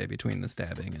from today between the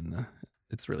stabbing and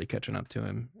it's really catching up to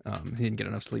him. He didn't get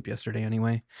enough sleep yesterday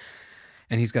anyway,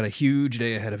 and he's got a huge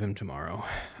day ahead of him tomorrow.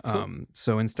 Cool.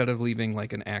 So instead of leaving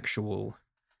like an actual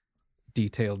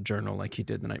detailed journal like he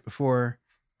did the night before,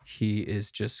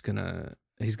 he's gonna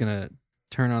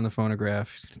turn on the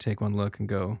phonograph, he's gonna take one look and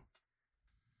go,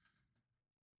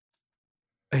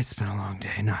 "It's been a long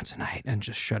day, not tonight," and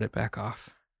just shut it back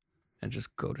off and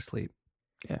just go to sleep.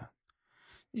 Yeah.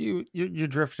 You're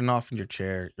drifting off in your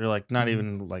chair. You're like, not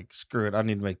even like, screw it. I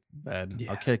need to make the bed.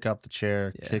 Yeah. I'll kick up the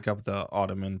chair, Yeah. kick up the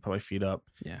ottoman, put my feet up.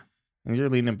 Yeah. And you're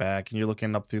leaning back and you're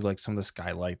looking up through like some of the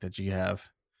skylight that you have.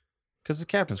 Because the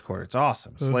captain's quarter, it's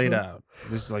awesome. It's laid out.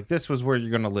 This was where you're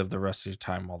going to live the rest of your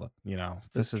time.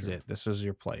 This is it. This is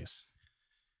your place.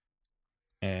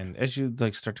 And as you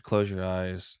like start to close your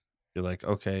eyes, you're like,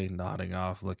 okay, nodding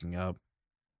off, looking up.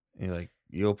 And you're like,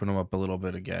 you open them up a little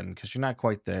bit again because you're not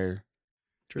quite there.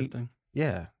 Drifting.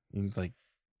 Yeah.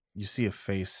 You see a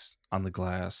face on the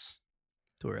glass.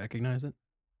 Do I recognize it?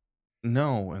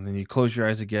 No. And then you close your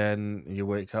eyes again and you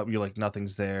wake up. You're like,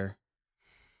 nothing's there.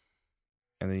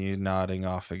 And then you're nodding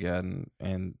off again.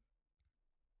 And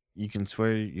you can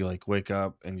swear you like wake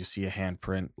up and you see a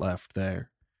handprint left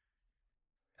there.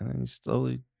 And then you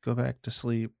slowly go back to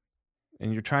sleep.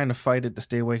 And you're trying to fight it to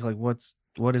stay awake. Like,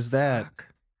 what is that? Fuck.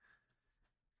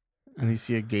 And you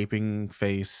see a gaping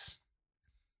face.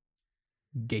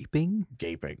 Gaping?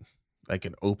 Gaping. Like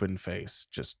an open face.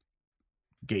 Just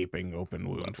gaping open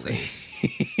wound Lovely. face.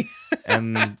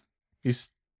 And he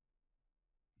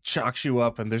shocks you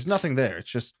up and there's nothing there. It's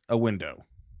just a window.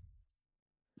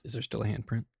 Is there still a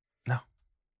handprint? No.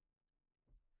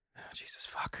 Oh, Jesus,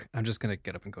 fuck. I'm just going to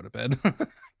get up and go to bed.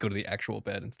 Go to the actual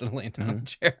bed instead of laying down on the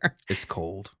chair. It's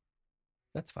cold.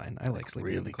 That's fine. I like sleeping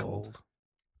in the really cold. cold.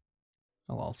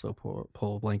 I'll also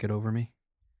pull a blanket over me.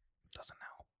 Doesn't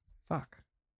help. Fuck.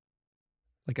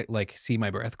 Like see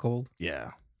my breath cold?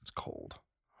 Yeah, it's cold.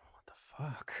 What the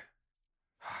fuck?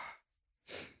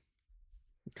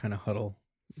 Kind of huddle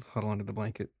under the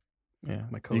blanket. Yeah.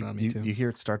 My coat on me, too. You hear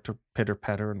it start to pitter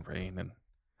patter and rain and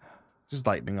just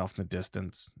lightning off in the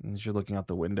distance. And as you're looking out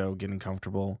the window, getting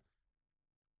comfortable,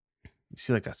 you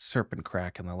see like a serpent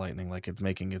crack in the lightning, like it's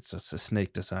making it's a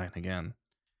snake design again.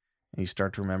 And you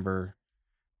start to remember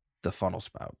the funnel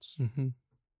spouts. Mm-hmm.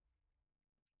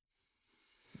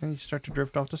 And you start to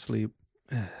drift off to sleep.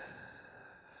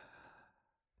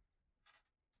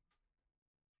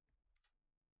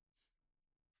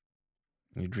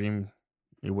 You dream,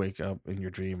 you wake up in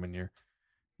your dream, and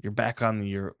you're back on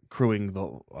you're crewing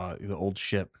the old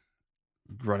ship,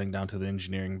 running down to the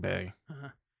engineering bay,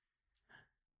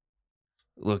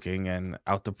 looking and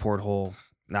out the porthole,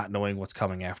 not knowing what's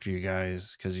coming after you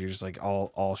guys because you're just like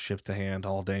all ship to hand,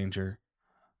 all danger.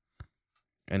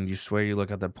 And you swear you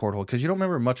look at that porthole because you don't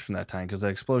remember much from that time because that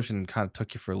explosion kind of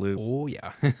took you for a loop. Oh,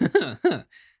 yeah.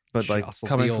 But like Jostled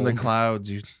coming from the old- clouds,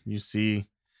 you see,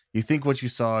 you think what you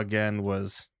saw again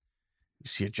was, you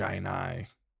see a giant eye.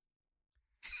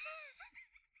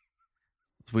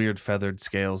 With weird feathered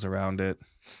scales around it.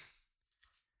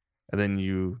 And then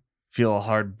you feel a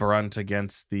hard brunt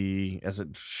against as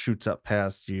it shoots up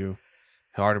past you,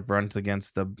 hard brunt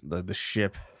against the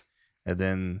ship. And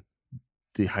then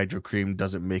the hydrocream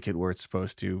doesn't make it where it's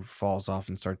supposed to, falls off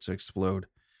and starts to explode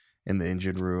in the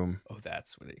engine room. Oh,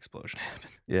 that's where the explosion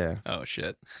happened. Yeah. Oh,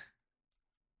 shit.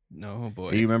 No,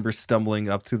 boy. You remember stumbling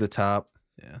up to the top.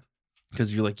 Yeah.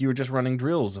 Because you were just running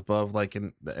drills above like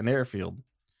an airfield.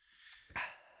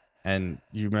 And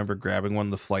you remember grabbing one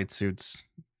of the flight suits,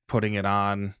 putting it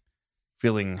on,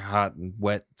 feeling hot and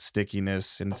wet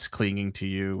stickiness, and it's clinging to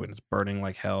you and it's burning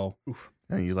like hell. Oof.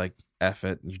 And you F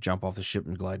it, and you jump off the ship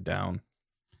and glide down.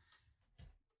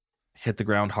 Hit the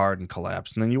ground hard and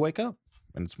collapse. And then you wake up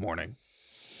and it's morning.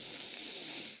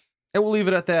 And we'll leave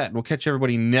it at that. We'll catch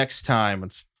everybody next time on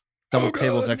Double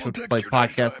Tables Extra Play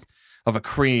Podcast of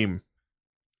Ecryme.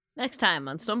 Next time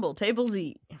on Stumble Table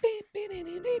Z.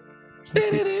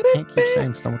 Can't keep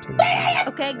saying Stumble Tables.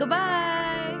 Okay,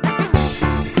 goodbye.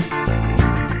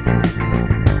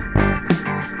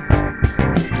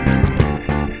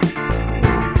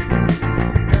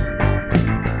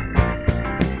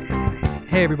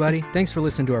 Hey everybody, thanks for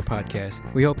listening to our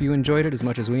podcast. We hope you enjoyed it as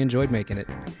much as we enjoyed making it.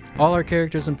 All our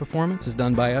characters and performance is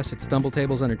done by us at Stumble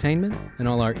Tables Entertainment, and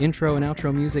all our intro and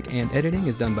outro music and editing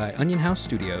is done by Onion House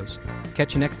Studios.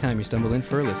 Catch you next time you stumble in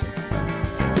for a listen.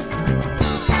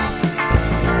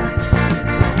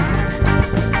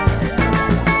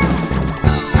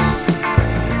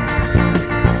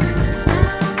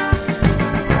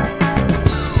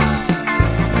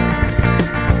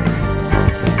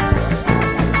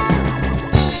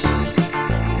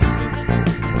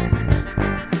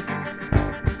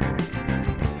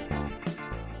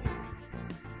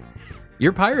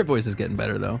 Your pirate voice is getting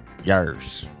better, though.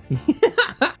 Yars.